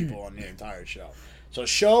all-powerful people on the entire show. So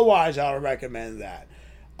show-wise, I would recommend that.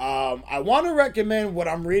 I want to recommend what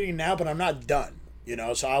I'm reading now, but I'm not done.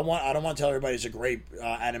 So I don't want to tell everybody it's a great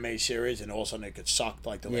anime series, and all of a sudden it could suck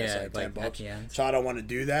like the last 10 books. So I don't want to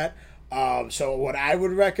do that. So what I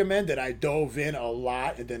would recommend that I dove in a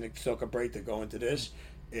lot, and then it took a break to go into this,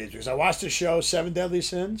 is because I watched the show 7 Deadly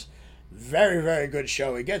Sins. Very, very good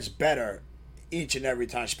show. It gets better each and every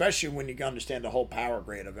time, especially when you understand the whole power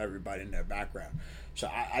grade of everybody in their background. So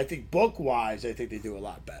I think book-wise, I think they do a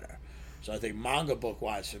lot better. So I think manga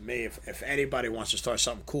book-wise, for me, if anybody wants to start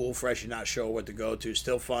something cool, fresh, and not sure what to go to,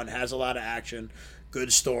 still fun, has a lot of action,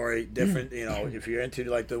 good story, different. If you're into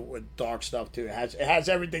like the dark stuff too, it has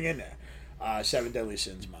everything in there. Seven Deadly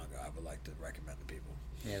Sins manga. I would like to recommend to people.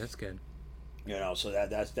 Yeah, that's good. So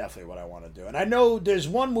that's definitely what I want to do. And I know there's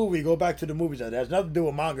one movie. Go back to the movies that has nothing to do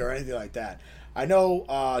with manga or anything like that. I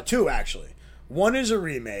know two actually. One is a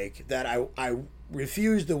remake that I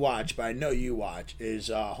refuse to watch, but I know you watch. Is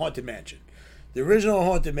Haunted Mansion. The original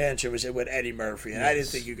Haunted Mansion was with Eddie Murphy, and I didn't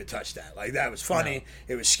think you could touch that. Like, that was funny.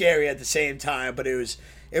 No. It was scary at the same time, but it was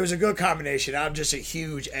a good combination. I'm just a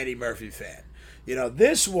huge Eddie Murphy fan.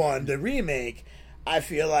 This one, the remake, I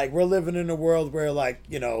feel like we're living in a world where, like,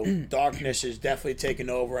 darkness is definitely taking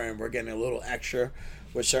over, and we're getting a little extra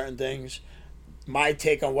with certain things. My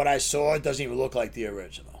take on what I saw, it doesn't even look like the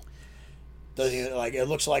original. Doesn't even, like, it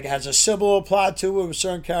looks like it has a similar plot to it with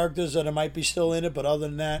certain characters that it might be still in it, but other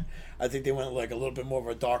than that, I think they went like a little bit more of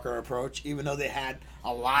a darker approach, even though they had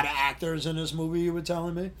a lot of actors in this movie, you were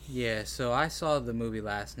telling me. Yeah, so I saw the movie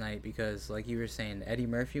last night because, like you were saying, the Eddie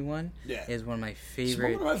Murphy one is one of my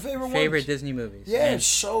favorite Disney movies. Yeah, and it's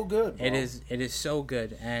so good, bro. It is so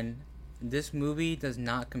good, and this movie does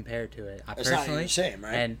not compare to it. It's not even the same,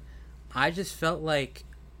 right? And I just felt like,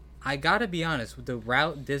 I gotta be honest, with the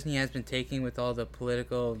route Disney has been taking with all the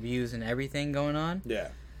political views and everything going on,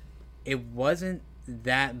 it wasn't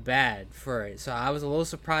that bad for it. So I was a little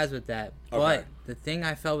surprised with that. Okay. But the thing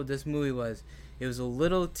I felt with this movie was it was a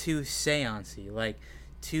little too seance-y. Like,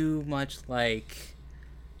 too much like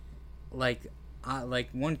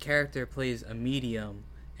one character plays a medium,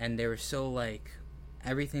 and they were so like,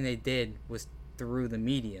 everything they did was through the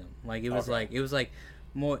medium. Like, it was like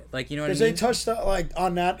more like, you know what I mean? Because they touched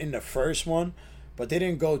on that in the first one, but they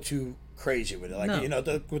didn't go too crazy with it. Like,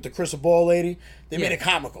 with the crystal ball lady, they made it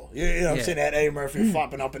comical. You know what I'm saying? That Eddie Murphy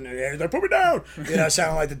flopping up in the air, like, put me down!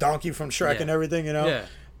 Sounding like the donkey from Shrek and everything, Yeah.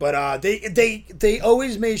 But they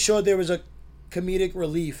always made sure there was a comedic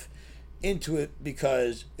relief into it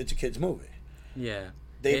because it's a kid's movie. Yeah.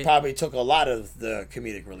 They probably took a lot of the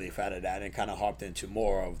comedic relief out of that and kind of hopped into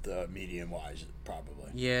more of the medium-wise,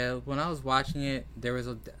 probably. Yeah, when I was watching it,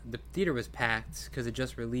 the theater was packed because it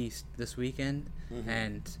just released this weekend,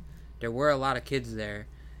 and there were a lot of kids there,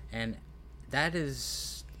 and that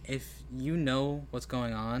is, if you know what's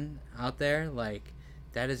going on out there, like,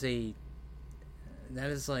 that is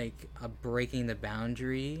like a breaking the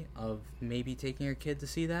boundary of maybe taking your kid to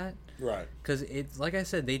see that. Right. Because it's, like I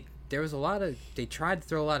said, they tried to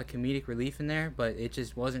throw a lot of comedic relief in there, but it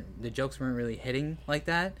just wasn't, the jokes weren't really hitting like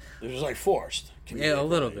that. It was like forced. Yeah, a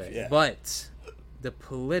little bit. Yeah. But the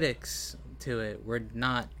politics to it were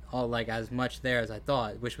not all like as much there as I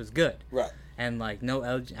thought, which was good. Right. And like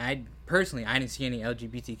I didn't see any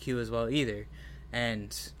LGBTQ as well either.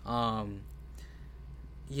 And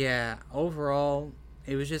overall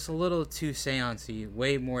it was just a little too seance-y,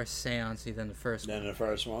 way more seance-y than the first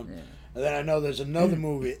one. Yeah. And then I know there's another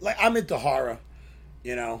movie. Like, I'm into horror,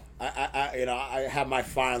 I have my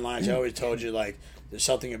fine lines. I always told you, like, there's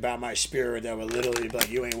something about my spirit that would literally be like,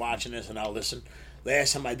 you ain't watching this, and I'll listen.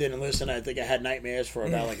 Last time I didn't listen, I think I had nightmares for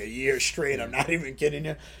about like a year straight. I'm not even kidding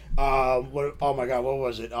you. Oh my God, what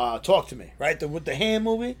was it? Talk to Me, right? With the hand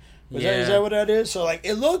movie. Is that what that is? So, like,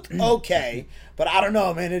 it looked okay, but I don't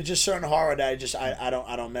know, man. It's just certain horror that I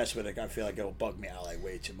don't mess with it. I feel like it'll bug me out like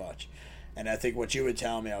way too much. And I think what you were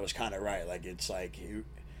telling me, I was kind of right. Like, it's like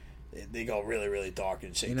they go really, really dark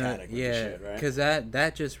and satanic with the shit, right? Because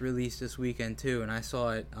that just released this weekend too, and I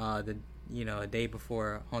saw it a day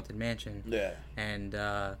before Haunted Mansion. Yeah. And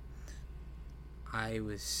I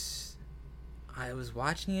was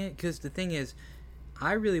watching it because the thing is,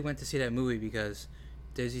 I really went to see that movie because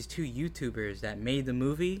there's these two YouTubers that made the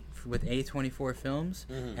movie with A24 Films,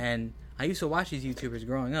 and I used to watch these YouTubers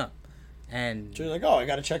growing up. And so you're like, oh, I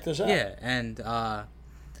got to check this out. Yeah, and I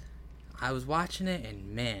was watching it,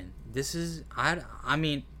 and man, this is, I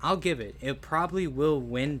mean, I'll give it. It probably will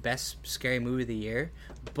win Best Scary Movie of the Year,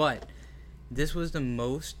 but this was the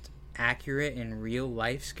most accurate and real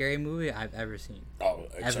life scary movie I've ever seen. Oh,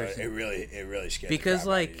 it really scared me. Because,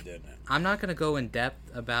 like, I'm not gonna go in depth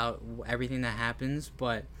about everything that happens,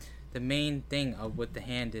 but the main thing of with the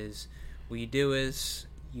hand is, what you do is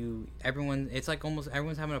it's like almost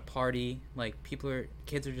everyone's having a party, like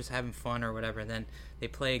kids are just having fun or whatever, and then they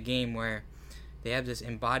play a game where they have this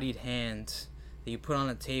embodied hand that you put on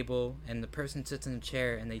a table, and the person sits in a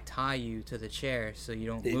chair, and they tie you to the chair so you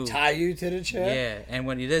don't move. They tie you to the chair? Yeah, and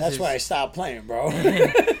what it is... That's why I stopped playing, bro.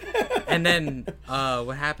 And then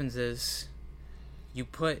what happens is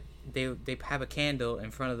they have a candle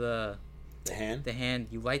in front of the hand? The hand.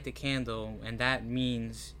 You light the candle, and that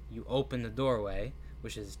means you open the doorway,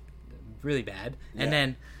 which is really bad. And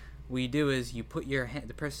then what you do is you put your hand,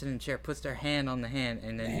 the person in the chair puts their hand on the hand,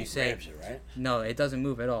 and then you say, grabs it, right? No, it doesn't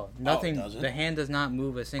move at all. Nothing. Oh, it doesn't? The hand does not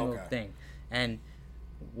move a single thing. And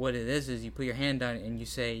what it is you put your hand on it and you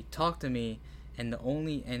say, talk to me. And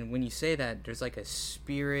when you say that, there's like a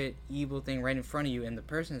spirit, evil thing right in front of you, and the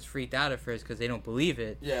person is freaked out at first because they don't believe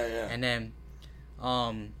it. Yeah, yeah. And then,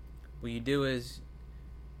 what you do is,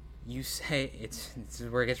 you say, it's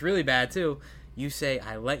where it gets really bad too. You say,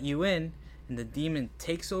 I let you in, and the demon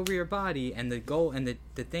takes over your body, and the goal, and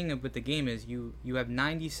the thing with the game is you have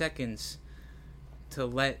 90 seconds to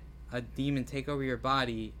let a demon take over your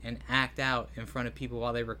body and act out in front of people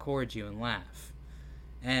while they record you and laugh.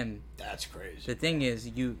 And that's crazy. The thing is,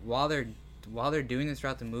 while they're doing this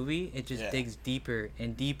throughout the movie, it just digs deeper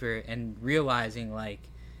and deeper, and realizing like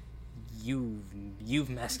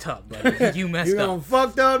you've messed up, buddy. You messed You're up.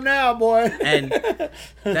 fucked up now, boy. And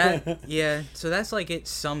that so that's like it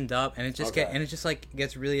summed up, and it just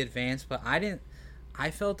gets really advanced. But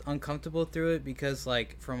I felt uncomfortable through it because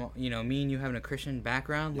like from me and you having a Christian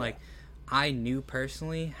background, like I knew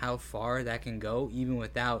personally how far that can go even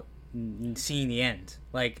without seeing the end.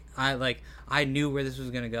 Like I knew where this was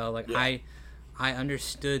gonna go. Like I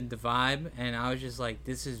understood the vibe, and I was just like,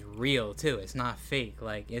 this is real too. It's not fake.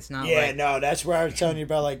 Like it's not. Yeah, no, that's where I was telling you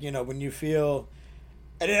about. Like when you feel,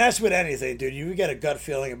 and that's with anything, dude. You get a gut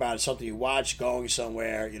feeling about something you watch, going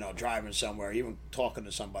somewhere, driving somewhere, even talking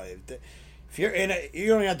to somebody. If you're in it, you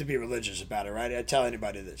don't have to be religious about it, right? I tell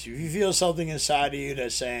anybody this: if you feel something inside of you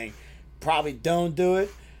that's saying, probably don't do it.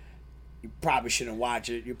 You probably shouldn't watch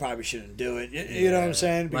it. You probably shouldn't do it. You know what I'm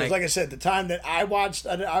saying? Because like I said, the time that I watched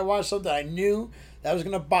something, I knew that was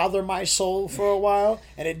going to bother my soul for a while.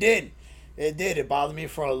 And it did. It did. It bothered me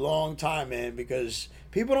for a long time, man, because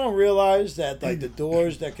people don't realize that like the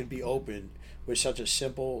doors that could be opened with such a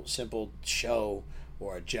simple show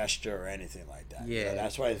or a gesture or anything like that. Yeah.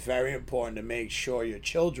 That's why it's very important to make sure your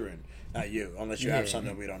children, not you, unless you have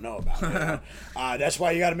something we don't know about. That's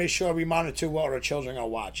why you got to make sure we monitor what our children are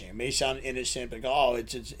watching. It may sound innocent, like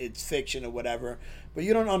it's fiction or whatever, but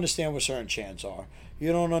you don't understand what certain chants are.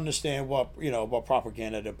 You don't understand what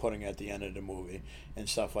propaganda they're putting at the end of the movie and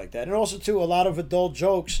stuff like that. And also too, a lot of adult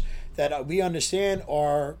jokes that we understand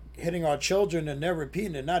are hitting our children, and they're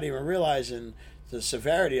repeating it, not even realizing the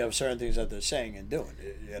severity of certain things that they're saying and doing.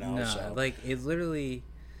 Like it literally.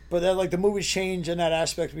 But then, like, the movies change in that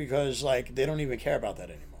aspect because, like, they don't even care about that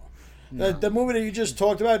anymore. No. The movie that you just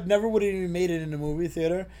talked about never would have even made it in the movie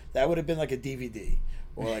theater. That would have been like a DVD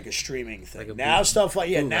or like a streaming thing. Like stuff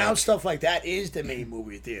like that is the main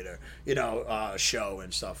movie theater, show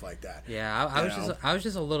and stuff like that. Yeah, I was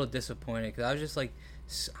just a little disappointed because I was just like,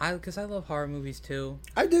 because I love horror movies too.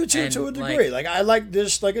 I do too, to a degree. Like I like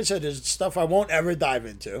this. Like I said, there's stuff I won't ever dive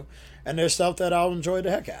into, and there's stuff that I'll enjoy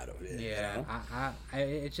the heck out of. Yeah,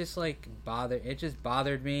 it just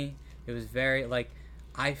bothered me. It was very like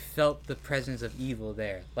I felt the presence of evil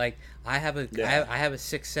there. Like I have a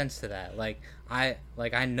sixth sense to that. Like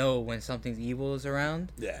I know when something's evil is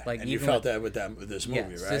around. Yeah, like and you felt that with this movie,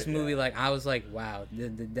 right? This movie, like I was like, wow, the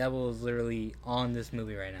devil is literally on this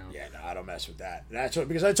movie right now. Yeah, no, I don't mess with that. That's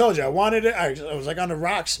because I told you I wanted it. I was like on the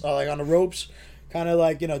rocks, like on the ropes. Kind of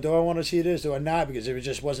like, do I want to see this? Do I not? Because it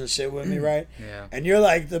just wasn't sitting with me, right? Yeah. And you're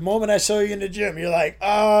like, the moment I saw you in the gym, you're like,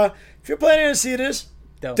 if you're planning to see this,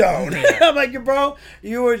 don't. Yeah. I'm like, bro,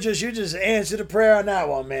 you just answered the prayer on that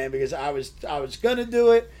one, man, because I was gonna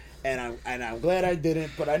do it, and I'm glad I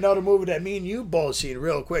didn't. But I know the movie that me and you both seen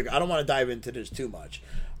real quick. I don't want to dive into this too much.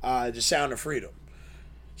 The Sound of Freedom.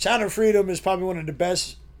 Sound of Freedom is probably one of the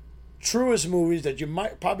best, truest movies that you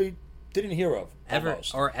might probably didn't hear of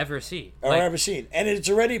ever see, and it's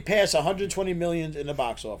already past 120 million in the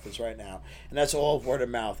box office right now, and that's all word of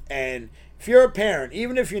mouth. And if you're a parent,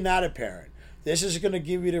 even if you're not a parent, this is going to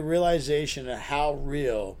give you the realization of how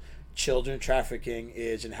real children trafficking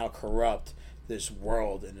is and how corrupt this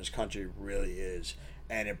world and this country really is.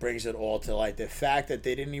 And it brings it all to light. The fact that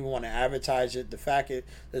they didn't even want to advertise it, the fact that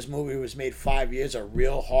this movie was made 5 years, a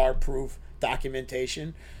real hard proof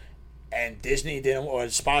documentation. And Disney didn't, or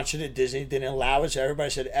sponsored it. Disney didn't allow it, so everybody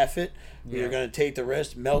said, F it. We were going to take the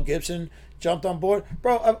risk. Mel Gibson jumped on board.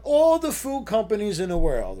 Bro, of all the food companies in the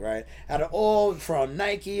world, right? Out of all, from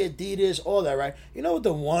Nike, Adidas, all that, right? You know what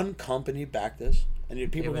the one company backed this? And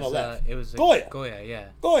people are going to laugh. It was Goya.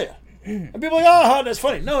 Goya. And people are like, oh, that's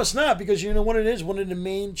funny. No, it's not, because you know what it is? One of the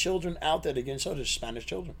main children out there against others, Spanish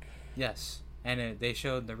children. Yes. And they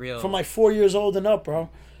showed the real... From like 4 years old and up, bro.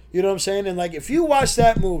 You know what I'm saying? And like, if you watch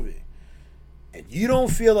that movie, and you don't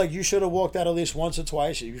feel like you should have walked out at least once or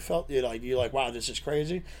twice, you felt you're like, wow, this is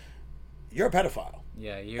crazy. you're a pedophile.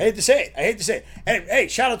 Yeah, I hate to say it. And hey,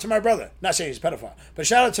 shout out to my brother. Not saying he's a pedophile, but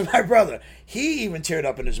shout out to my brother. He even teared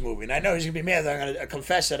up in this movie, and I know he's gonna be mad that I'm gonna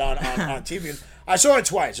confess it on TV. I saw it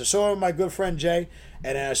twice. I saw it with my good friend Jay,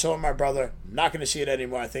 and then I saw it with my brother. Not gonna see it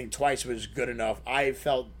anymore. I think twice was good enough. I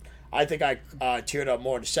think I teared up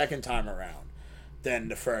more the second time around than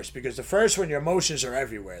the first, because the first one, your emotions are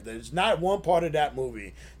everywhere. There's not one part of that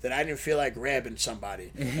movie that I didn't feel like grabbing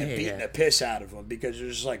somebody and beating the piss out of them, because it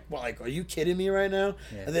was just like, well, like, are you kidding me right now?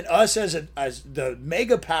 Yeah. And then us as the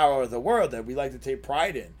mega power of the world that we like to take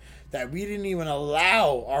pride in, that we didn't even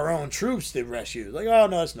allow our own troops to rescue. Like, oh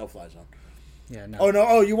no, it's no fly zone. Yeah, no. Oh no,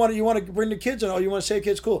 oh you want to bring the kids in? Oh, you want to save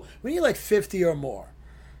kids? Cool. We need like 50 or more.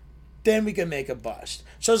 Then we can make a bust.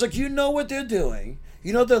 So it's like, you know what they're doing.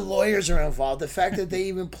 You know the lawyers are involved. The fact that they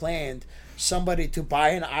even planned somebody to buy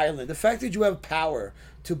an island. The fact that you have power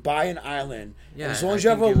to buy an island. Yeah, as long as you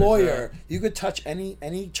have a lawyer, you could touch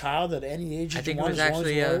any child at any age that you want. As long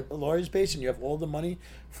as a lawyer's base and you have all the money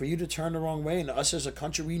for you to turn the wrong way. And us as a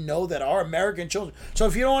country, we know that our American children. So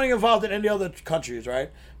if you don't want to get involved in any other countries, right?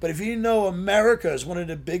 But if you know America is one of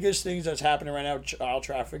the biggest things that's happening right now, child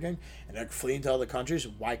trafficking, and they're fleeing to other countries,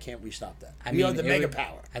 why can't we stop that? We are the mega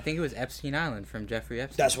power. I think it was Epstein Island from Jeffrey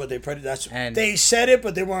Epstein. That's what they they said it,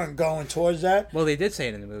 but they weren't going towards that. Well, they did say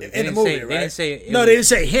it in the movie. In the movie, right? They didn't say it. No, they didn't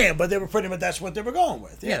say him, but they were pretty much that's what they were going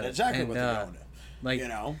with. Yeah, that's exactly what they're going with. Like, you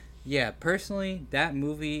know. Yeah, personally, that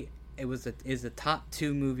movie is the top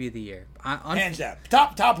 2 movie of the year. Hands down,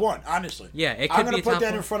 top 1. Honestly. Yeah, it could I'm gonna be put that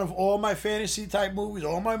one. in front of all my fantasy type movies,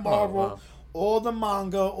 all my Marvel, all the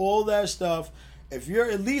manga, all that stuff. If you're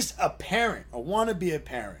at least a parent or want to be a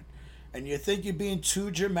parent, and you think you're being too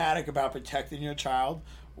dramatic about protecting your child,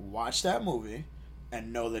 watch that movie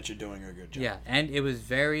and know that you're doing a good job. Yeah, and it was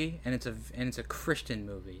it's a Christian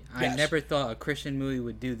movie. Yes. I never thought a Christian movie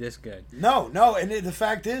would do this good. No, and the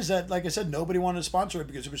fact is that, like I said, nobody wanted to sponsor it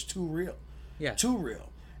because it was too real. Yeah. Too real.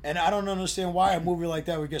 And I don't understand why a movie like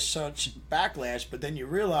that would get such backlash, but then you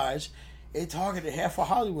realize it targeted half of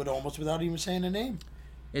Hollywood almost without even saying the name.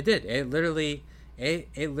 It did. It literally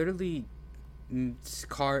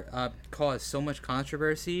caused so much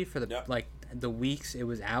controversy for the weeks it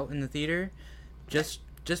was out in the theater. Just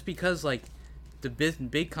because like the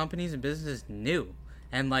big companies and businesses knew,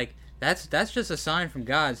 and like that's just a sign from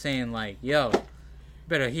God saying like, yo,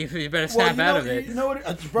 you better snap out of it. You know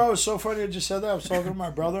what, bro? It's so funny I just said that. I was talking to my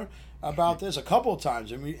brother about this a couple of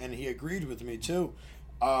times, and he agreed with me too.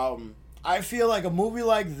 I feel like a movie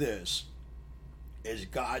like this is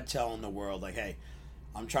God telling the world like, hey,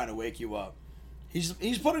 I'm trying to wake you up.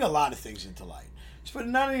 He's putting a lot of things into light. But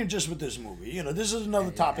not even just with this movie. You know, this is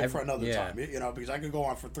another topic for another time. You know, because I could go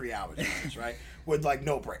on for 3 hours on this, right? With like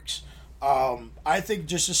no breaks. I think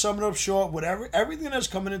just to sum it up short, everything that's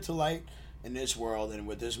coming into light in this world, and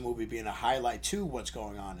with this movie being a highlight to what's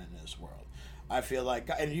going on in this world, I feel like,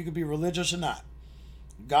 and you could be religious or not,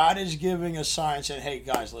 God is giving a sign saying, hey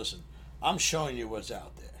guys, listen, I'm showing you what's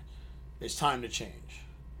out there. It's time to change.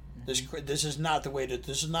 This is not the way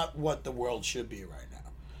this is not what the world should be right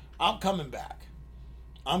now. I'm coming back.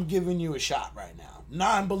 I'm giving you a shot right now.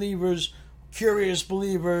 Non-believers, curious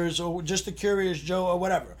believers, or just a curious Joe or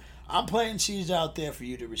whatever. I'm planting seeds out there for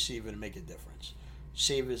you to receive it and make a difference.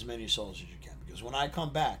 Save as many souls as you can. Because when I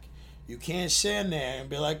come back, you can't stand there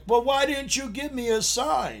and be like, well, why didn't you give me a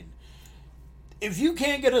sign? If you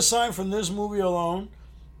can't get a sign from this movie alone,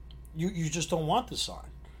 you just don't want the sign.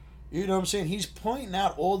 You know what I'm saying? He's pointing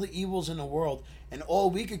out all the evils in the world, and all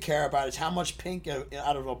we could care about is how much pink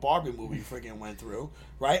out of a Barbie movie friggin' went through,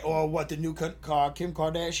 right? Or what the new Kim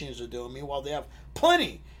Kardashians are doing. Meanwhile, they have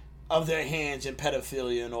plenty of their hands in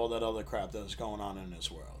pedophilia and all that other crap that's going on in this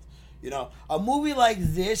world. You know, a movie like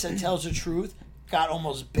this that tells the truth got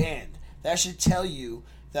almost banned. That should tell you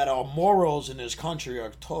that our morals in this country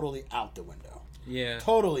are totally out the window. Yeah.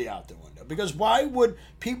 Totally out the window. Because why would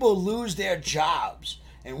people lose their jobs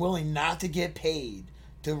and willing not to get paid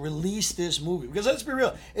to release this movie? Because let's be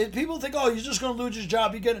real. If people think, oh, you're just going to lose your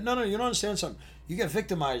job, you get it. No, you don't understand something. You get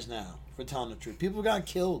victimized now for telling the truth. People got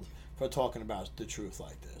killed for talking about the truth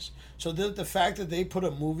like this. So the fact that they put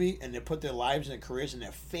a movie and they put their lives and their careers and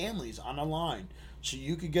their families on the line so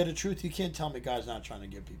you could get a truth, you can't tell me God's not trying to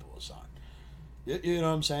give people a sign. You know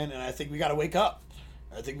what I'm saying? And I think we got to wake up.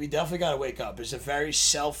 I think we definitely got to wake up. It's a very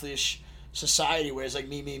selfish society where it's like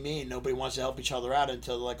me, and nobody wants to help each other out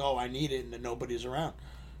until they're like, oh, I need it, and then nobody's around.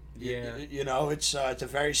 Yeah. You know, it's a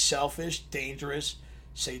very selfish, dangerous,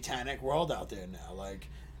 satanic world out there now. Like,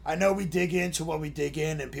 I know we dig into what we dig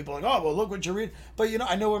in, and people are like, oh, well, look what you're reading. But, you know,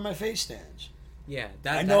 I know where my faith stands. Yeah.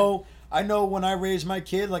 I know when I raised my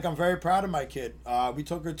kid, like I'm very proud of my kid. We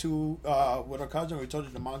took her to with her cousin. We took her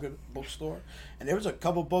to the manga bookstore, and there was a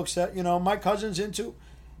couple books that my cousin's into.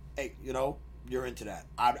 Hey, you're into that.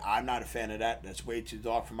 I'm not a fan of that. That's way too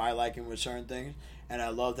dark for my liking with certain things. And I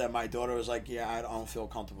love that my daughter was like, yeah, I don't feel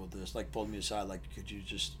comfortable with this. Like pulled me aside, like, could you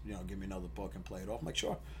just give me another book and play it off? I'm like,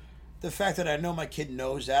 sure. The fact that I know my kid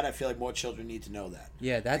knows that, I feel like more children need to know that.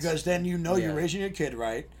 Yeah, that's because then you're raising your kid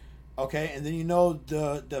right. Okay, and then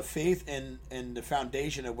the faith and the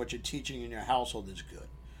foundation of what you're teaching in your household is good.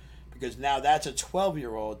 Because now that's a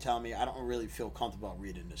 12-year-old telling me, I don't really feel comfortable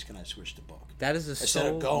reading this. Can I switch the book? That is instead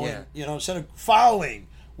of going, instead of following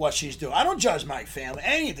what she's doing. I don't judge my family,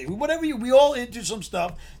 anything. Whatever we all into some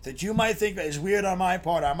stuff that you might think is weird on my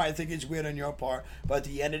part. I might think it's weird on your part. But at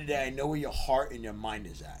the end of the day, I know where your heart and your mind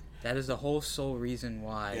is at. That is the whole sole reason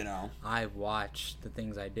why I watch the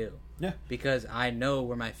things I do. Yeah. Because I know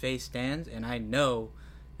where my faith stands, and I know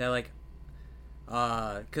that, like,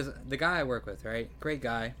 because the guy I work with, right? Great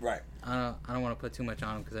guy. Right. I don't want to put too much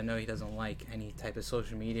on him because I know he doesn't like any type of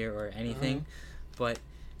social media or anything. But,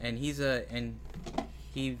 if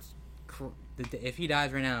he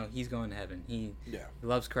dies right now, he's going to heaven. He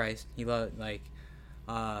loves Christ. He but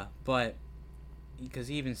because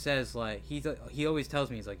he even says, like, he always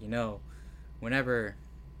tells me, he's like, whenever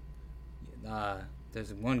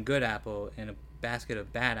there's one good apple in a basket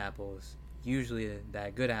of bad apples, usually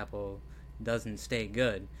that good apple doesn't stay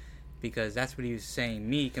good, because that's what he was saying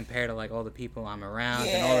me compared to, like, all the people I'm around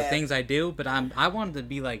and all the things I do. But I wanted to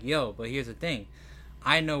be like, but here's the thing,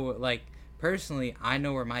 I know, like, personally, I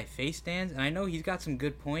know where my faith stands, and I know he's got some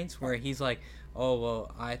good points where he's like, oh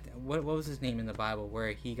well, what was his name in the Bible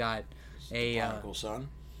where he got a prodigal son?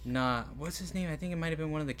 Nah, what's his name? I think it might have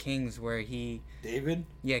been one of the kings where David?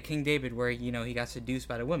 Yeah, King David, where he got seduced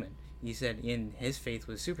by the woman. He said in his faith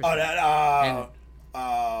was super. Did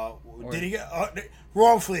he get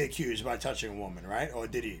wrongfully accused by touching a woman, right? Or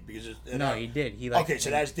did he? Because he did. So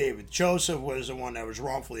that's David. Joseph was the one that was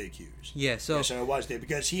wrongfully accused. Yeah, so it was David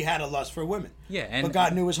because he had a lust for women. Yeah, but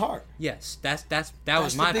God knew his heart. Yes, that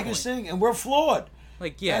was my the biggest thing, and we're flawed.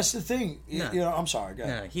 Like, yeah, that's the thing. No. I'm sorry, go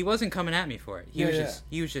ahead. No, he wasn't coming at me for it. He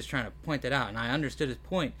was just trying to point that out, and I understood his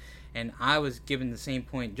point, and I was given the same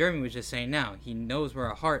point Jeremy was just saying. Now he knows where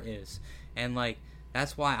our heart is, and like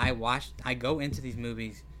that's why I go into these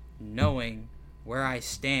movies knowing where I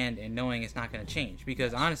stand and knowing it's not going to change.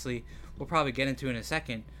 Because honestly, we'll probably get into it in a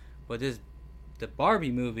second, but the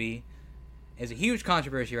Barbie movie is a huge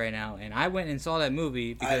controversy right now, and I went and saw that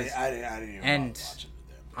movie because I didn't even watch it.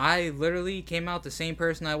 I literally came out the same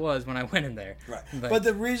person I was when I went in there. Right. But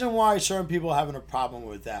the reason why certain people are having a problem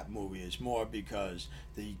with that movie is more because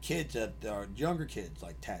the kids that are younger kids,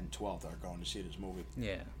 like 10, 12, that are going to see this movie.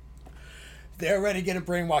 Yeah. They're already getting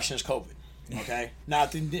brainwashed since COVID. Okay? Now,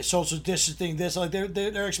 the social distancing,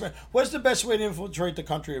 they're expecting. What's the best way to infiltrate the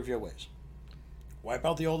country of your ways? Wipe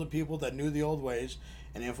out the older people that knew the old ways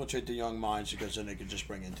and infiltrate the young minds, because then they can just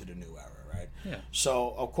bring into the new era. Right? Yeah.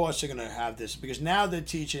 So of course they're gonna have this, because now they're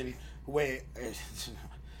teaching I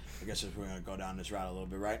guess if we're gonna go down this route a little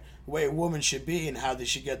bit, right? The way a woman should be and how they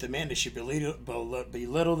should get the man. They should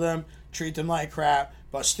belittle them, treat them like crap,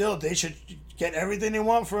 but still they should get everything they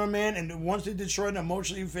want from a man. And once they destroy him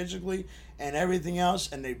emotionally, physically, and everything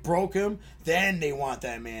else, and they broke him, then they want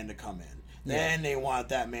that man to come in. Then they want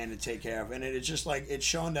that man to take care of. And it's just like it's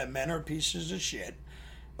shown that men are pieces of shit.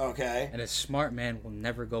 Okay. And a smart man will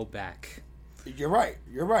never go back. You're right.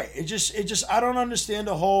 It just I don't understand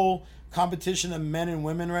the whole competition of men and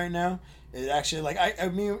women right now. It actually, like, I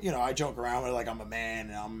mean, I joke around with, like, I'm a man,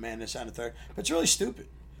 this, and the third. But it's really stupid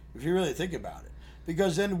if you really think about it.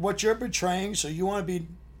 Because then what you're portraying, so you want to be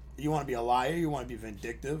a liar, you want to be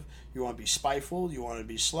vindictive, you want to be spiteful, you want to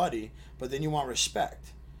be slutty, but then you want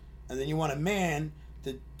respect. And then you want a man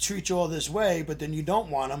to treat you all this way, but then you don't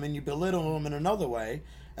want him and you belittle him in another way.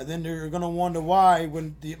 And then they're going to wonder why,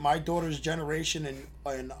 when my daughter's generation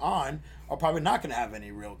and on are probably not going to have any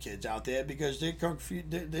real kids out there, because they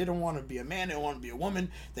don't want to be a man, they don't want to be a woman,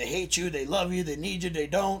 they hate you, they love you, they need you, they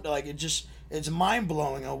don't. Like, it's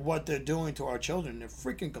mind-blowing of what they're doing to our children. They're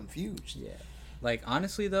freaking confused. Yeah. Like,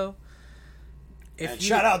 honestly, though,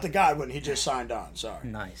 shout out to God when he just signed on. Sorry.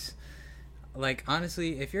 Nice. Like,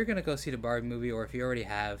 honestly, if you're going to go see the Barbie movie, or if you already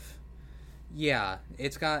have, yeah,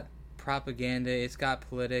 it's got propaganda, it's got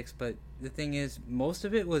politics, but the thing is, most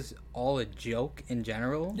of it was all a joke in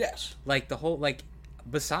general. Yes. Like, the whole, like,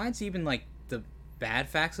 besides even, like, the bad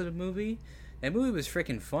facts of the movie, that movie was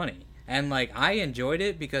freaking funny. And, like, I enjoyed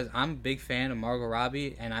it because I'm a big fan of Margot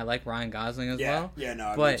Robbie, and I like Ryan Gosling as well. Yeah,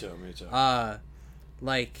 no, but, me too.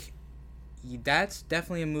 Like, that's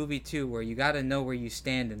definitely a movie too where you got to know where you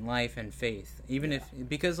stand in life and faith, even if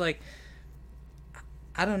because like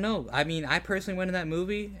I don't know. I mean, I personally went in that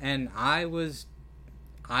movie and I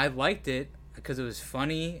liked it because it was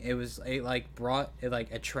funny. It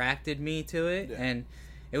attracted me to it, and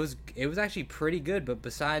it was actually pretty good. But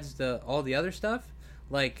besides all the other stuff,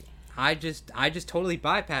 like I just totally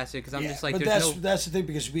bypass it because I'm just like, but that's the thing,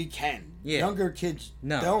 because we can. Younger kids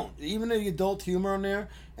don't. Even the adult humor in there,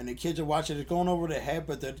 and the kids are watching it going over their head,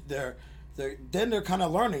 but they're kind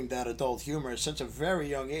of learning that adult humor since a very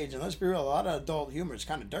young age. And let's be real, a lot of adult humor is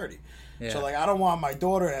kind of dirty. Yeah. So like, I don't want my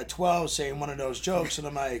daughter at 12 saying one of those jokes, and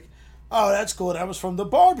I'm like, oh, that's cool. That was from the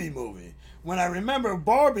Barbie movie. When I remember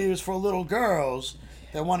Barbie was for little girls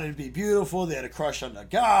that wanted to be beautiful. They had a crush on the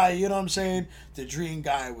guy, you know what I'm saying? The dream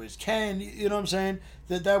guy was Ken, you know what I'm saying?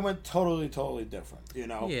 That went totally different, you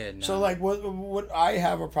know? Yeah, no. So, like, what I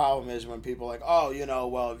have a problem is when people are like, oh, you know,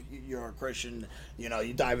 well, if you're a Christian, you know,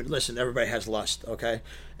 you dive in. Listen, everybody has lust, okay?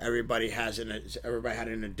 Everybody had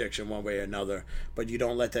an addiction one way or another, but you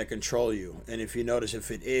don't let that control you. And if you notice,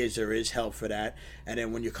 if it is, there is help for that. And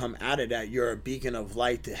then when you come out of that, you're a beacon of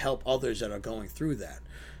light to help others that are going through that.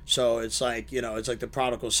 So it's like, you know, it's like the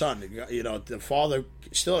prodigal son. You know, the father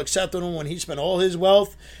still accepted him when he spent all his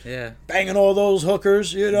wealth banging all those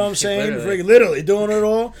hookers, you know what I'm saying? Literally doing it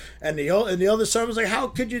all. And the other son was like, how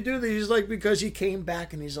could you do this? He's like, because he came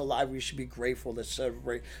back and he's alive. We should be grateful to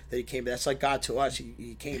celebrate that he came back. That's like God to us.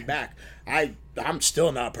 He came back. I'm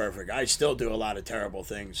still not perfect. I still do a lot of terrible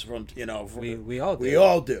things. We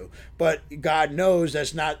all do. But God knows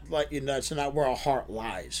that's not like, you know, that's not where our heart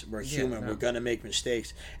lies. We're human. We're gonna make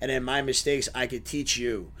mistakes. And in my mistakes, I could teach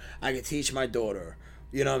you. I could teach my daughter.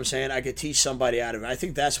 You know what I'm saying? I could teach somebody out of it. I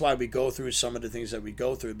think that's why we go through some of the things that we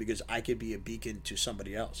go through, because I could be a beacon to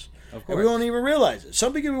somebody else. Of course. And we don't even realize it.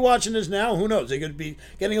 Somebody could be watching this now. Who knows? They could be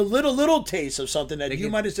getting a little taste of something that you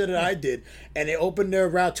might have said that I did, and they opened their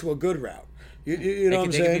route to a good route. You know what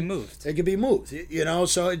I'm saying? They can be moved. They can be moved. You know,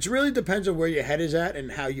 so it really depends on where your head is at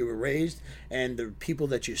and how you were raised and the people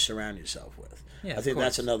that you surround yourself with. Yeah, I think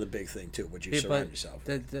that's another big thing too, what you surround yourself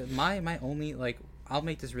with. My only, like, I'll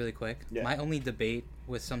make this really quick. Yeah. My only debate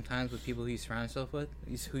with people who you surround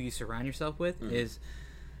yourself with, is,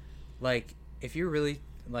 like, if you're really,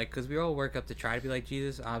 like, because we all work up to try to be like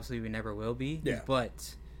Jesus. Obviously, we never will be. Yeah.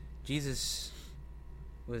 But Jesus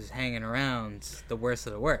was hanging around the worst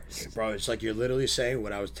of the worst. Okay, bro, it's like you're literally saying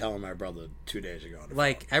what I was telling my brother 2 days ago.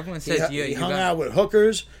 Like, everyone says he hung out with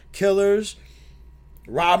hookers, killers,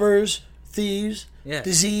 robbers, thieves,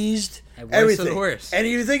 diseased, everything. The worst. And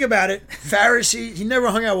if you think about it, Pharisee, he never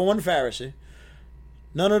hung out with one Pharisee.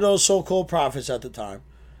 None of those so-called prophets at the time.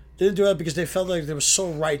 They didn't do that because they felt like they were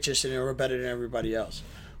so righteous and they were better than everybody else.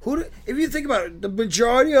 If you think about it, the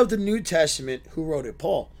majority of the New Testament, who wrote it?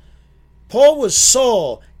 Paul. Paul was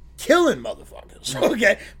Saul, killing motherfuckers,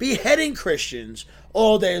 okay? Beheading Christians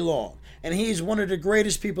all day long. And he's one of the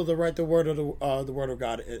greatest people to write the word of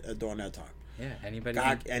God during that time. Yeah,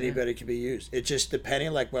 anybody can be used. It's just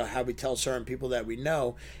depending, like, well, how we tell certain people that we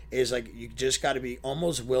know is, like, you just got to be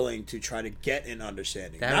almost willing to try to get an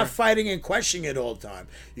understanding. Not fighting and questioning it all the time.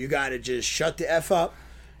 You got to just shut the F up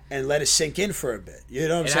and let it sink in for a bit. You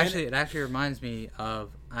know what I'm saying? It actually reminds me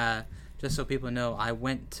of, just so people know, I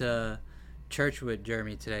went to church with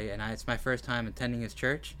Jeremy today, and it's my first time attending his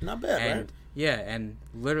church. Not bad, right? Yeah, and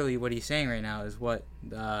literally what he's saying right now is what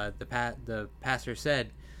the pastor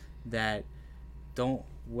said, that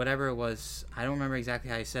whatever it was, I don't remember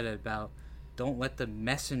exactly how he said it, about don't let the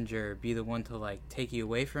messenger be the one to, like, take you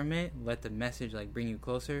away from it. Let the message, like, bring you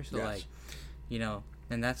closer. So, like, you know,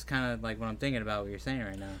 and that's kind of like what I'm thinking about what you're saying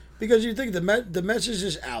right now. Because you think the message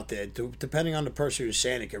is out there, depending on the person who's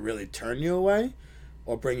saying it, can really turn you away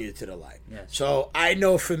or bring you to the light. Yes. So I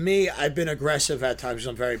know for me, I've been aggressive at times because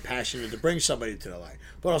I'm very passionate to bring somebody to the light.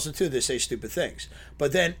 But also, too, they say stupid things.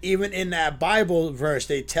 But then even in that Bible verse,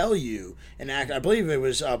 they tell you, and I believe it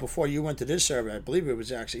was before you went to this survey, I believe it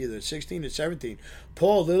was actually either 16 or 17,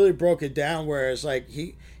 Paul literally broke it down where it's like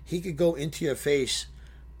he could go into your face,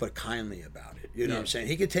 but kindly about it. You know what I'm saying?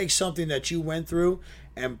 He could take something that you went through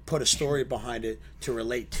and put a story behind it to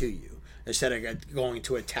relate to you, instead of going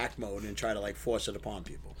into attack mode and try to, like, force it upon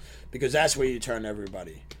people, because that's where you turn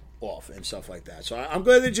everybody off and stuff like that. So I'm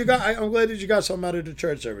glad that you got something out of the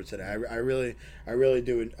church service today. I really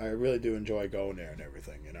do enjoy going there and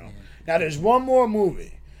everything. You know. Now there's one more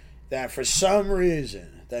movie that for some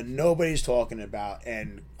reason that nobody's talking about,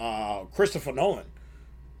 and Christopher Nolan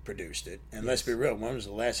produced it. And let's be real, when was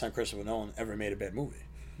the last time Christopher Nolan ever made a bad movie?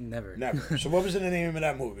 Never. Never. So what was the name of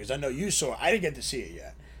that movie? Because I know you saw it. I didn't get to see it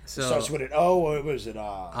yet. So it starts with an O, or was it?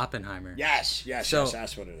 Oppenheimer. Yes,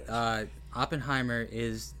 that's what it is. Oppenheimer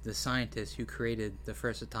is the scientist who created the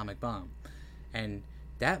first atomic bomb, and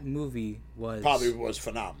that movie was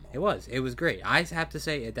phenomenal. It was great. I have to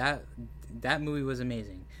say that movie was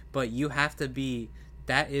amazing. But you have to be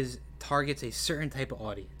targets a certain type of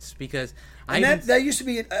audience, because that used to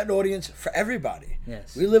be an audience for everybody.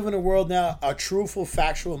 Yes, we live in a world now. A truthful,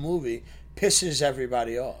 factual movie pisses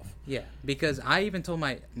everybody off. Yeah, because I even told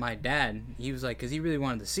my dad, he was like, because he really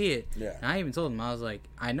wanted to see it. Yeah. And I even told him, I was like,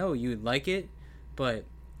 I know you'd like it, but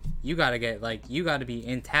you gotta be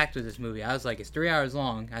intact with this movie. I was like, it's 3 hours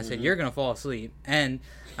long. I said, you're gonna fall asleep, and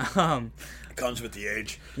it comes with the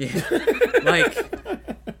age. Yeah, like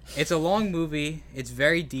it's a long movie. It's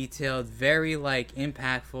very detailed, very like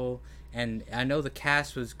impactful, and I know the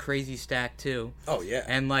cast was crazy stacked too. Oh yeah,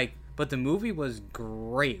 and like. But the movie was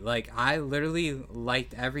great. Like, I literally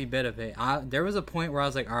liked every bit of it. There was a point where I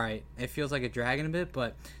was like, all right, it feels like a drag in a bit,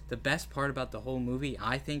 but the best part about the whole movie,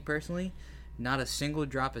 I think personally, not a single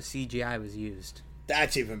drop of CGI was used.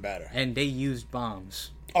 That's even better. And they used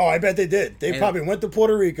bombs. Oh, I bet they did. They probably went to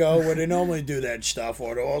Puerto Rico where they normally do that stuff,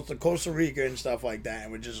 or to Costa Rica and stuff like that,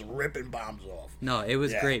 and were just ripping bombs off. No, it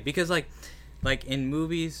was great. Because, like in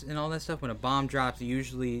movies and all that stuff, when a bomb drops,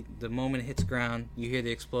 usually the moment it hits ground, you hear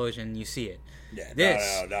the explosion, you see it. Yeah,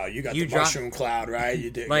 no. You got the mushroom cloud, right?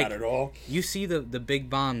 You got it all. You see the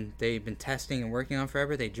big bomb they've been testing and working on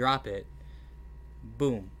forever, they drop it,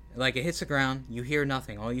 boom. Like, it hits the ground, you hear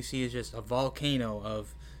nothing. All you see is just a volcano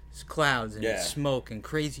of clouds and smoke and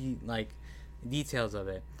crazy, like, details of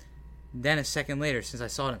it. Then a second later, since I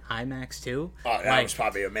saw it in IMAX too. Oh, that was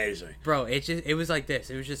probably amazing. Bro, it was like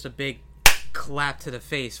this. It was just a big clap to the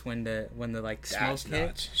face when the like smoke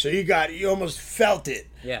hit. So you almost felt it.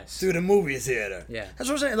 Yes. Through the movie theater. Yeah. That's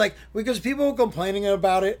what I'm saying. Like, because people were complaining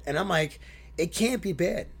about it, and I'm like, it can't be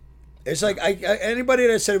bad. It's like anybody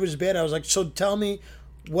that said it was bad, I was like, so tell me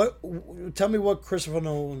what Christopher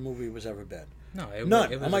Nolan movie was ever bad. No,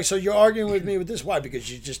 none. I'm like, so you're arguing with me with this? Why?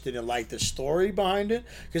 Because you just didn't like the story behind it?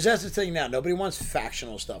 Because that's the thing now. Nobody wants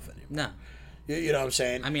factional stuff anymore. No. You know what I'm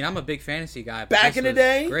saying? I mean, I'm a big fantasy guy. But back in the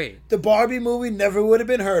day, great. The Barbie movie never would have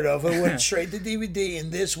been heard of. It went straight to DVD,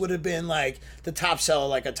 and this would have been like the top seller,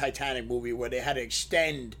 like a Titanic movie, where they had to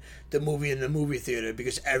extend the movie in the movie theater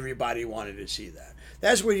because everybody wanted to see that.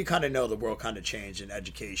 That's where you kind of know the world kind of changed in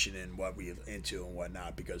education and what we're into and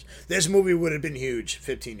whatnot, because this movie would have been huge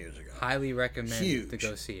 15 years ago. Highly recommend to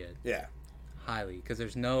go see it. Yeah. Highly, because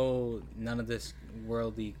there's none of this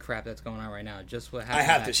worldly crap that's going on right now. Just what happened. I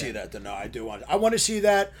have to see that, though. No, I do want. I want to see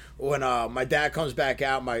that when my dad comes back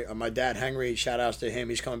out. My dad Henry, shout outs to him.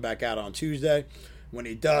 He's coming back out on Tuesday. When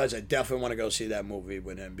he does, I definitely want to go see that movie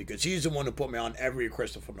with him, because he's the one who put me on every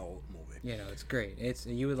Christopher Nolan movie. You know, it's great.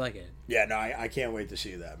 You would like it. Yeah, no, I can't wait to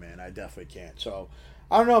see that, man. I definitely can't. So,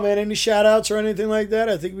 I don't know, man. Any shout outs or anything like that?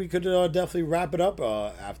 I think we could definitely wrap it up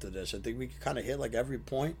after this. I think we could kind of hit like every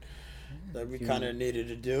point that we kind of needed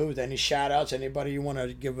to do. With any shout outs, anybody you want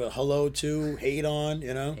to give a hello to, hate on,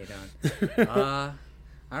 you know? Hate on.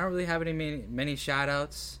 I don't really have many shout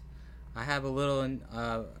outs. I have a little,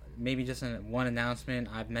 maybe just one announcement.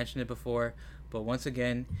 I've mentioned it before, but once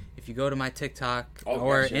again, if you go to my TikTok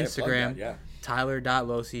or Instagram,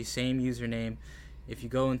 Tyler.Losi, same username. If you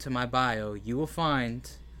go into my bio, you will find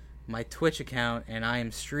my Twitch account, and I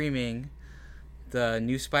am streaming the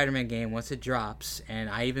new Spider-Man game once it drops, and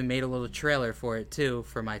I even made a little trailer for it too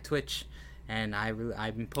for my Twitch, and I've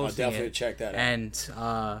been posting it. I'll definitely check that out.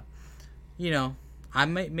 And you know, I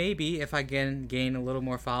maybe if I gain a little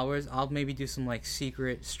more followers, I'll maybe do some like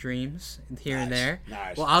secret streams here and there.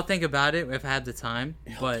 Nice. Well, I'll think about it if I have the time.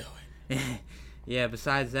 But yeah,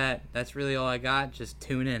 besides that, that's really all I got. Just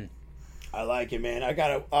tune in. I like it, man. I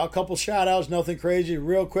got a couple shout outs, nothing crazy.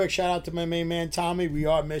 Real quick shout out to my main man Tommy. We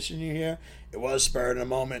are missing you here. It was spurred in a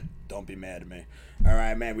moment. Don't be mad at me. All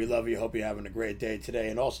right, man. We love you. Hope you're having a great day today.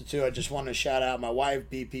 And also, too, I just want to shout out my wife,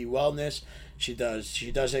 BP Wellness. She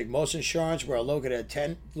does most insurance. We're located at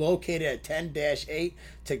 10-8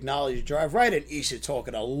 Technology Drive, right in East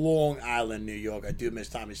Talking, Long Island, New York. I do miss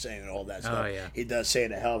Tommy saying all that stuff. Oh, yeah. He does say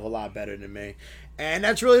it a hell of a lot better than me. And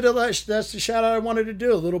that's really that's the shout out I wanted to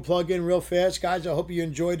do. A little plug in real fast, guys. I hope you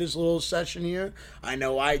enjoyed this little session here. I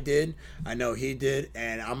know I did. I know he did.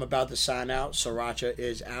 And I'm about to sign out. Sriracha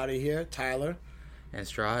is out of here. Tyler. And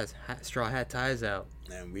Strawhat Ty is out.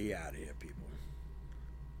 And we out of here, people.